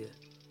غریبیه.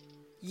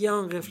 یه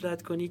آن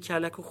غفلت کنی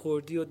کلک و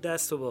خوردی و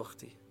دست و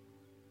باختی.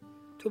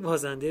 تو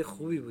بازنده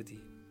خوبی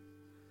بودی.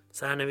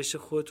 سرنوشت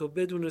خودتو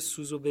بدون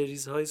سوز و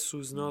بریزهای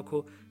سوزناک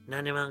و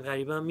ننه من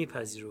غریبم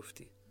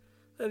میپذیرفتی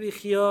و بی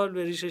خیال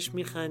به ریشش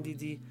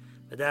میخندیدی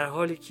و در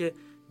حالی که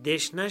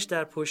دشنش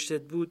در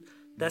پشتت بود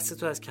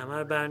دستتو از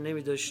کمر بر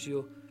نمیداشتی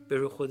و به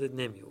رو خودت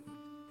نمی‌آوردی.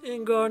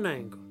 انگار نه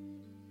انگار.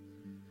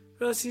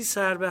 راستی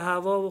سر به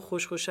هوا و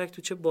خوشخوشک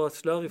تو چه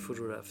باطلاقی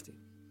فرو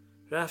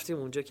رفتیم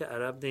اونجا که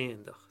عرب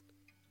انداخت.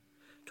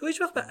 تو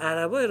هیچ وقت به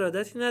عربا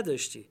ارادتی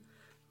نداشتی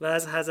و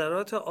از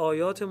حضرات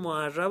آیات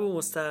معرب و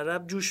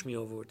مستعرب جوش می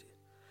آوردی،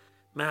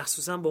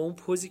 مخصوصا با اون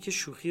پوزی که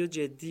شوخی و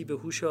جدی به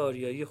هوش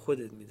آریایی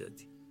خودت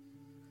میدادی.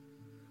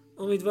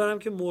 امیدوارم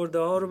که مرده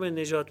ها رو به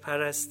نجات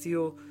پرستی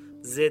و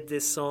ضد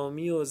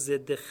سامی و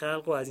ضد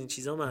خلق و از این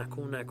چیزا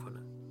محکوم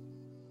نکنن.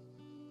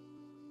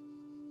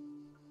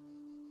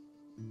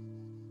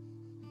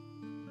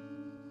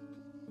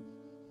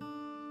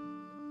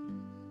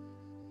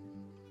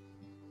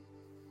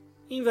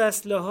 این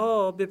وصله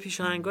ها به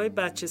پیشاهنگای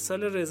بچه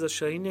سال رضا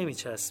شاهی نمی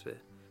چسبه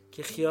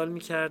که خیال می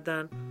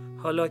کردن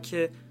حالا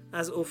که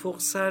از افق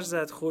سر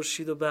زد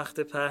خورشید و بخت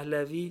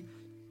پهلوی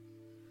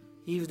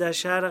 17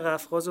 شهر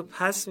قفقاز رو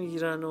پس می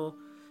گیرن و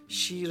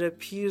شیر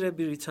پیر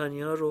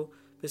بریتانیا رو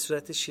به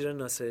صورت شیر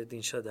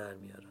ناصرالدین شاه در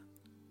میارن.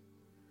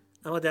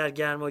 اما در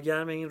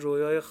گرماگرم این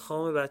رویای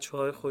خام بچه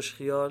های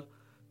خوشخیال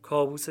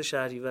کابوس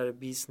شهریور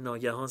 20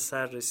 ناگهان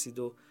سر رسید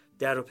و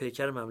در و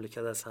پیکر مملکت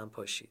از هم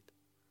پاشید.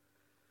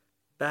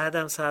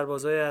 بعدم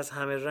سربازهای از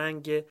همه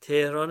رنگ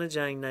تهران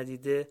جنگ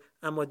ندیده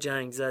اما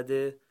جنگ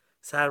زده،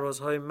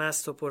 سربازهای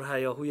مست و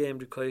پرهیاهوی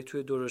امریکایی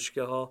توی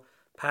درشکه‌ها،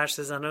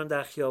 پرسه زنان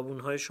در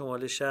خیابون‌های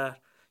شمال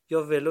شهر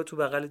یا ولو تو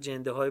بغل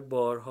جنده‌های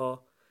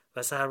بارها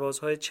و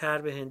سربازهای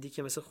چرب هندی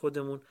که مثل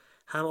خودمون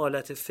هم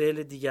آلت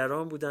فعل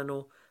دیگران بودن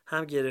و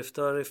هم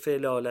گرفتار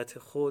فعل آلت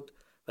خود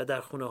و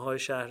در خونه‌های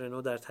شهر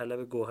نو در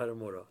طلب گوهر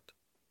مراد.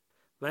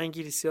 و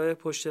انگلیسی‌های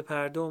پشت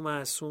پرده و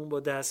معصوم با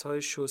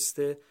دست‌های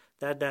شسته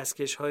در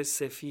دستکش‌های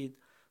سفید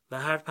و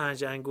هر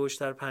 5 انگشت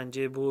در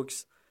پنجه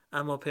بوکس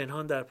اما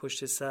پنهان در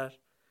پشت سر،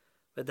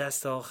 و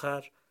دست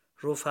آخر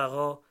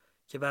رفقا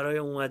که برای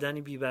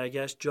اومدنی بی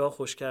برگشت جا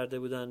خوش کرده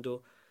بودند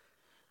و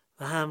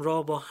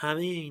همراه با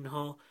همه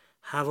اینها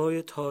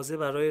هوای تازه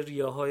برای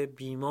ریاهای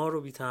بیمار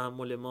و بی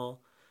تحمل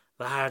ما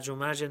و هرج و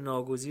مرج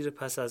ناگزیر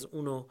پس از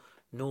اون و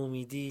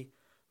نومیدی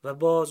و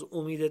باز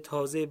امید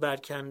تازه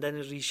برکندن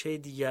ریشه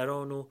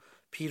دیگران و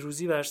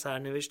پیروزی بر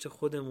سرنوشت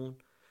خودمون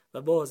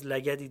و باز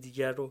لگدی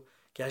دیگر رو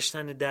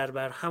گشتن در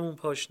بر همون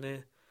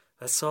پاشنه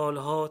و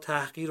سالها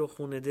تحقیر و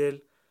خون دل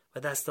و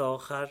دست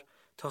آخر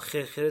تا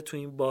خرخره تو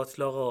این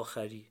باطلاق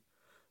آخری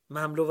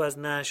مملو از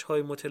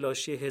نعش‌های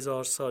متلاشی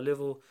 1000 ساله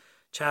و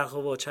چرخ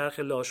و چرخ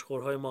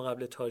لاشخورهای ما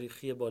قبل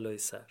تاریخی بالای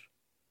سر.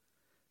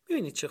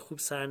 ببینید چه خوب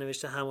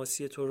سرنوشت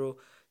حماسی تو رو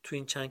تو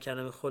این چند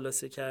کلمه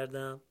خلاصه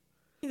کردم.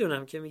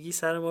 میدونم که میگی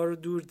سر ما رو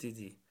دور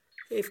دیدی.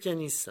 حیف که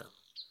نیستم.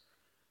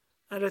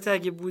 البته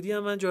اگه بودی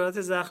هم من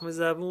جرأت زخم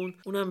زبون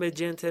اونم به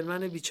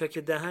جنتلمن بیچاک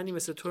دهنی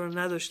مثل تو رو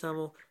نداشتم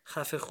و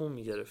خفه خون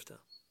میگرفتم.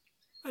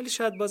 ولی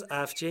شاید باز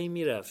افجهی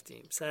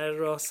میرفتیم. سر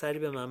راه سری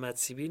به محمد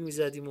سیبیل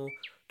میزدیم و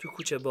تو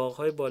کوچه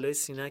باغ‌های بالای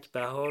سینک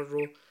بهار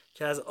رو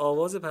که از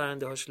آواز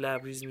پرنده‌هاش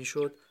لبریز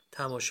میشد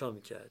تماشا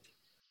میکردیم.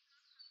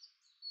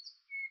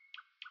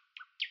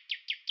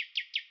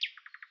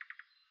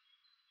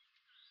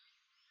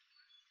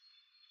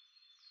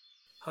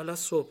 حالا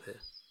صبحه.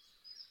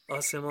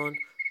 آسمان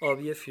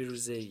آبی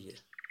فیروزه‌ایه.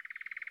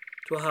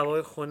 تو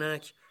هوای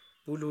خنک،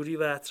 بلوری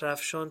و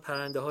اطرفشان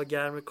پرنده‌ها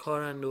گرم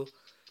کارند و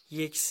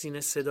یک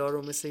سینه صدا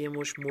رو مثل یه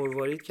مش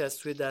مروارید که از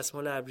توی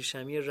دستمال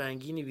ابریشمی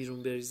رنگینی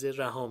بیرون بریزه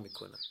رها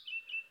میکنن.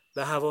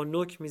 به هوا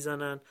نوک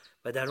میزنن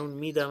و در اون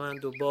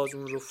میدمند و باز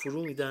اون رو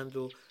فرو میدند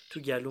و تو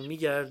گلو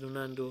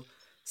میگردونند و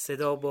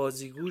صدا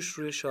بازیگوش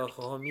روی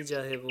شاخه ها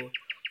میجهه و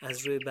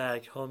از روی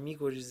برگ ها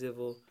میگریزه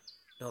و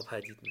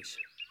ناپدید میشه.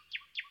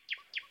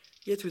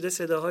 یه توده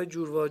صداهای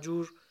جور و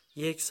جور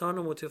یکسان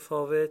و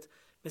متفاوت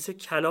مثل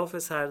کلاف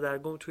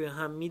سردرگم توی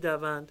هم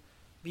میدوند،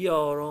 بی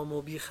آرام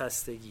و بی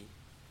خستگی.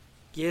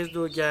 گرد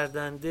و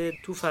گردنده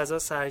تو فضا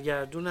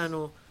سرگردونن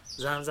و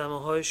زمزمه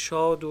های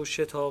شاد و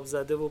شتاب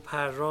زده و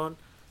پران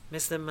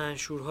مثل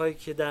منشورهایی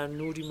که در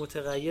نوری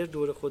متغیر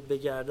دور خود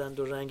بگردند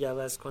و رنگ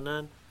عوض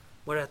کنند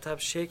مرتب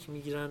شکل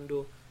میگیرند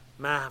و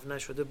محو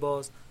نشده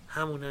باز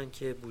همونن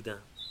که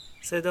بودن.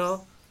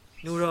 صدا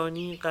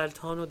نورانی،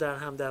 غلطان و در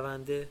هم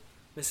دونده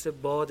مثل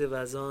باد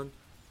وزان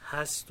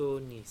هست و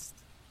نیست.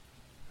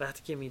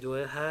 وقتی که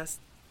میدوه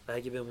هست و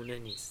اگه بمونه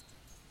نیست،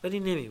 ولی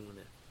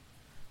نمیمونه.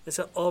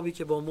 مثل آبی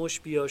که با مش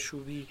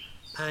بیاشوبی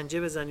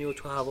پنجه بزنی و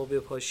تو هوا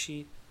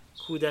بپاشی،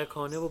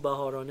 کودکانه و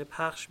بهارانه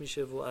پخش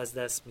میشه و از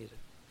دست میره.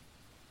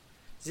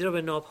 زیرا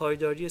به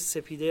ناپایداری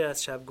سپیده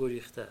از شب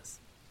گریخته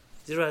است.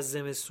 زیرا از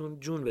زمستون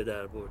جون به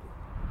در برده.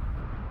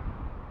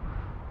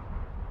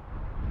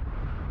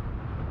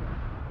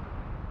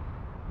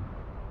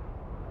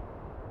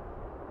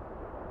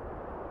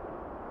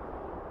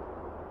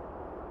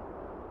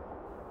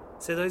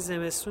 صدای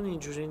زمستون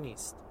اینجوری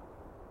نیست.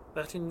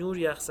 وقتی نور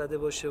یخ زده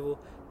باشه و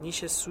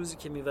نیش سوزی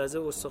که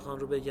میوزه استخوان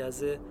رو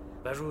بگزه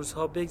و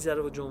روزها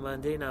بگذره و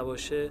جنبنده‌ای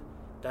نباشه،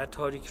 در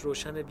تاریک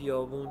روشن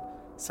بیابون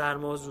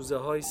سرما زوزه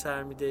هایی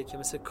سر میده که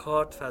مثل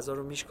کارد فضا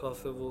رو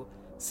میشکافه و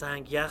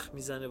سنگ یخ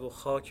میزنه و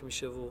خاک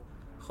میشه و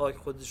خاک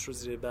خودش رو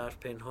زیر برف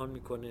پنهان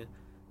میکنه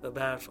و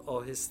برف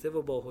آهسته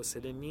و با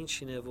حوصله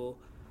مینشینه و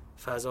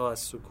فضا از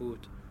سکوت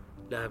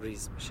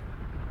لبریز میشه.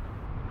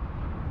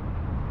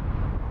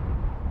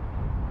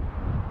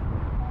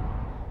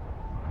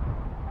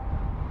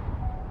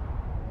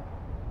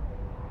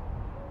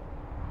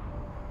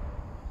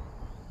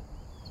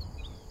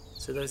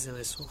 صدای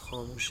زمستون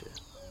خاموشه،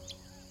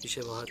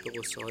 بی‌شباهت به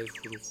قصه های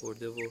فرو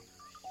خورده و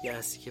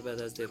یأسی که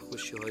بعد از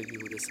دلخوشی های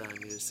بیهوده سر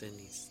میرسه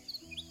نیست.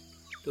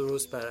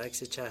 درست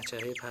برعکس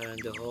چهچهه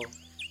پرنده ها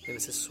که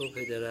مثل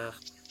صبح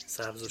درخت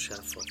سبز و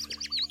شفافه.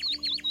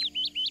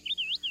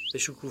 به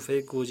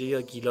شکوفه گوجه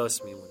یا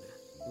گیلاس میمونه،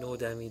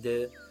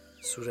 نودمیده،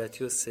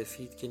 صورتی و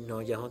سفید که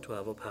ناگهان تو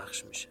هوا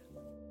پخش میشه.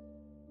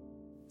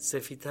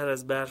 سفیدتر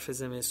از برف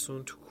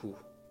زمستون تو کوه.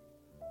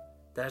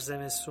 در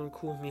زمستون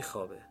کوه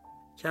میخوابه.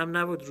 کم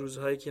نبود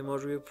روزهایی که ما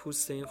روی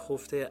پوست این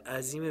خفته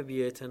عظیم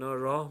بی‌اعتنا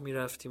راه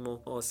میرفتیم و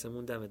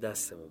آسمون دم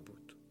دستمون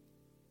بود.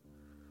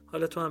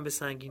 حالا تو هم به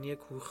سنگینی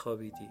کوه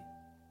خوابیدی.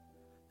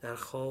 در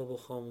خواب و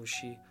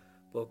خاموشی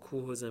با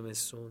کوه و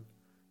زمستون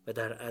و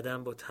در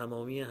عدم با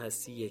تمامی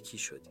هستی یکی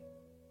شدی.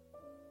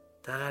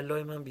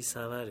 تقلای من بی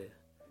ثمره.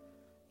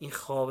 این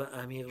خواب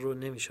عمیق رو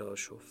نمیشه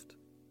آشفت.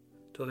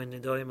 تو به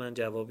ندای من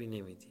جوابی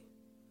نمیدی.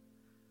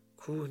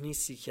 کوه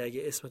نیستی که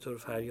اگه اسم تو رو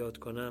فریاد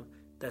کنم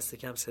دست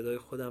کم صدای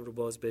خودم رو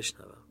باز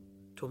بشنوم.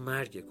 تو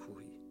مرگ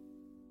کوهی.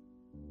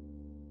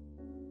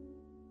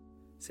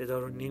 صدا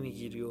رو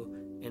نمیگیری و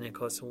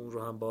انعکاس اون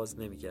رو هم باز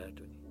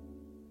نمیگردونی.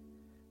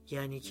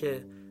 یعنی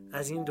که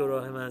از این دو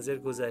راه منزل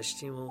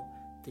گذشتیم و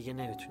دیگه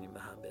نمیتونیم به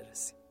هم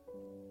برسیم.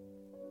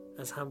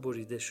 از هم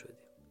بریده شدیم.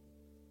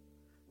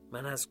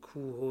 من از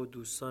کوه و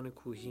دوستان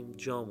کوهیم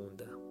جا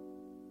موندم.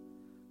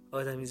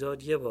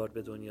 آدمیزاد یه بار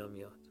به دنیا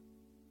میاد،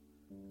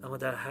 اما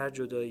در هر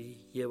جدایی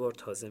یه بار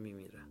تازه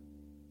میمیره.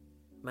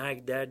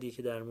 مرگ دردی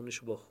که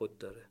درمونشو با خود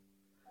داره،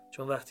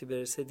 چون وقتی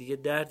برسه دیگه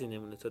دردی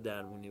نمونه تا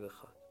درمونی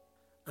بخواد.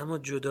 اما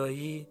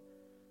جدایی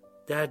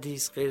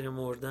دردیست غیر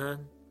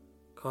مردن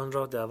کان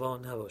را دوا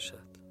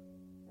نباشد.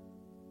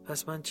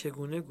 پس من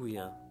چگونه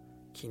گویم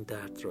که این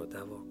درد را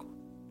دوا کن؟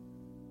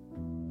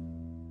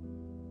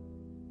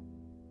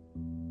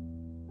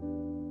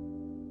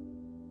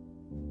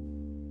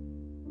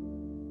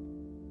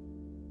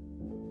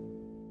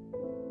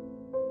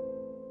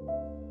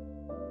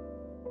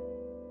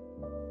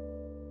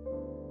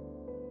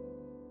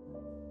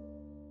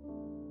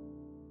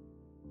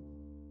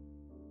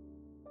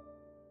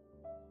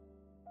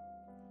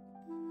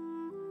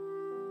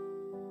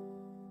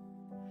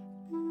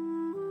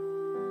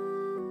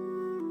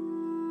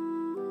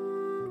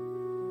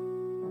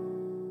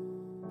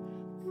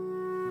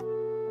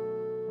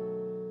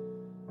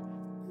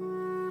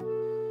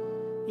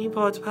 این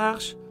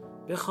پادپخش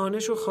به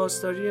خوانش و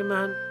خواستاری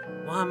من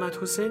محمد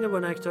حسین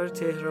بنکدار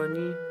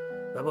تهرانی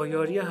و با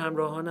یاری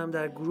همراهانم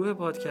در گروه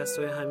پادکست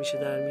های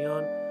همیشه در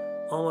میان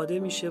آماده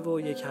میشه و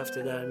 1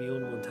 هفته در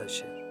میون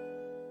منتشر.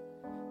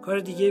 کار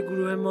دیگه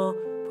گروه ما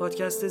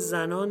پادکست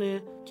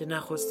زنانه که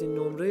نخستین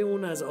نمره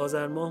اون از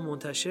آذر ماه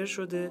منتشر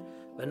شده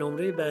و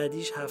نمره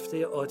بعدیش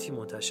هفته آتی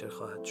منتشر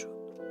خواهد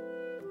شد.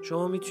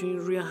 شما میتونین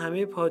روی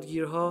همه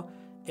پادگیرها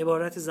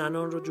عبارت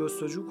زنان رو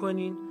جستجو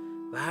کنین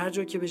و هر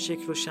جا که به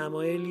شکل و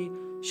شمایلی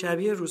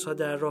شبیه روزها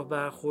در راه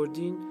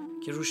برخوردین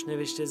که روش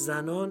نوشته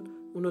زنان،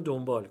 اونو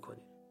دنبال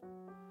کنین.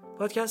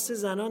 پادکست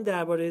زنان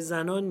درباره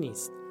زنان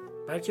نیست،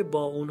 بلکه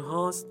با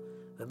اونهاست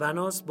و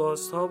بناست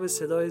بازتاب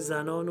صدای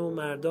زنان و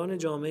مردان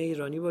جامعه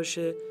ایرانی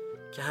باشه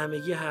که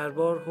همگی هر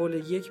بار حول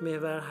یک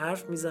محور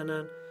حرف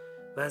میزنن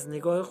و از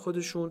نگاه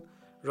خودشون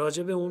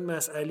راجع به اون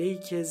مسئله‌ای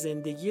که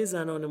زندگی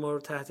زنان ما رو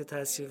تحت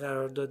تاثیر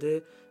قرار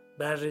داده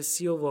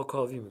بررسی و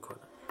واکاوی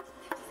میکنن.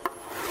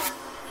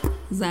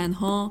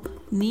 زنها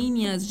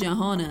نیمی از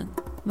جهانن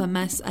و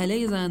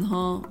مسئله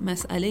زنها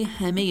مسئله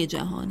همه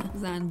جهانه.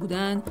 زن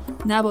بودن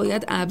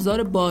نباید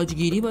ابزار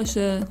باجگیری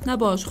باشه، نه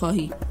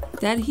باجخواهی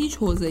در هیچ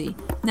حوزه‌ای،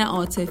 نه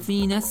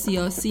عاطفی، نه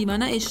سیاسی و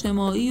نه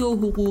اجتماعی و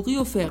حقوقی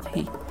و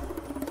فقهی.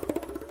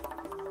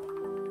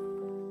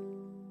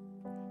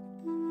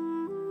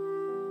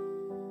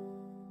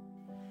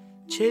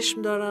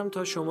 چشم دارم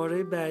تا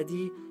شماره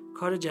بعدی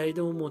کار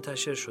جدیدمون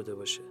منتشر شده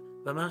باشه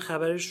و من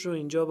خبرش رو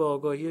اینجا به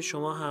آگاهی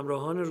شما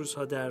همراهان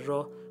روزها در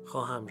راه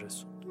خواهم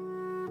رسوند.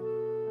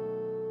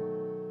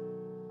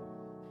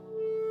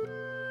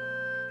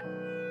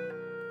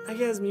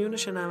 اگه از میون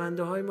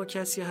شنونده های ما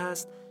کسی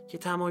هست که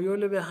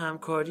تمایل به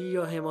همکاری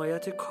یا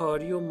حمایت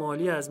کاری و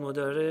مالی از ما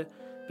داره،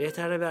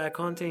 بهتره به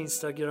اکانت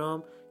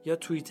اینستاگرام یا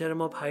توییتر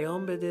ما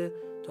پیام بده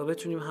تا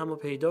بتونیم همو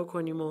پیدا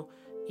کنیم و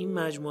این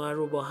مجموعه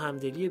رو با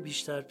همدلی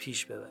بیشتر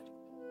پیش ببریم.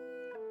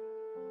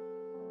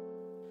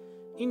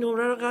 این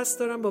نمره رو قصد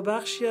دارم با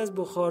بخشی از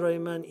بخارای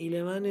من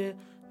ایلمن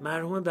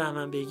مرحوم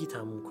بهمن بیگی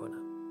تموم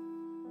کنم.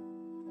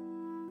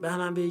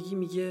 بهمن بیگی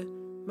میگه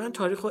من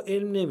تاریخ و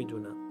علم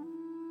نمیدونم.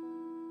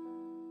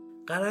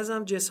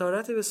 غرضم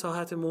جسارت به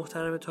ساحت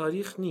محترم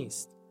تاریخ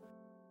نیست.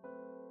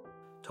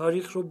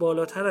 تاریخ رو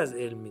بالاتر از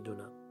علم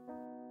میدونم.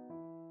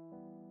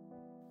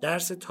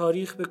 درس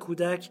تاریخ به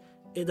کودک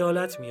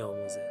عدالت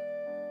میآموزه.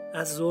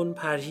 از ظلم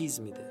پرهیز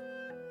میده.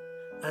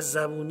 از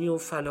زبونی و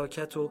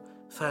فلاکت و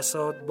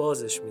فساد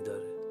بازش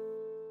میداره.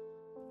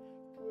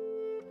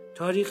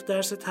 تاریخ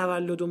درس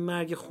تولد و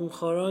مرگ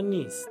خونخواران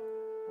نیست.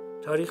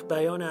 تاریخ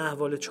بیان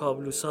احوال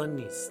چابلوسان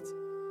نیست.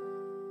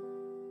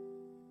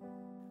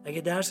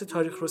 اگه درس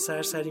تاریخ رو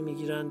سرسری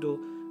میگیرند و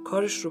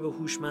کارش رو به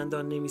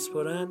هوشمندان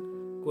نمیسپرن،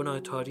 گناه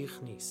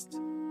تاریخ نیست.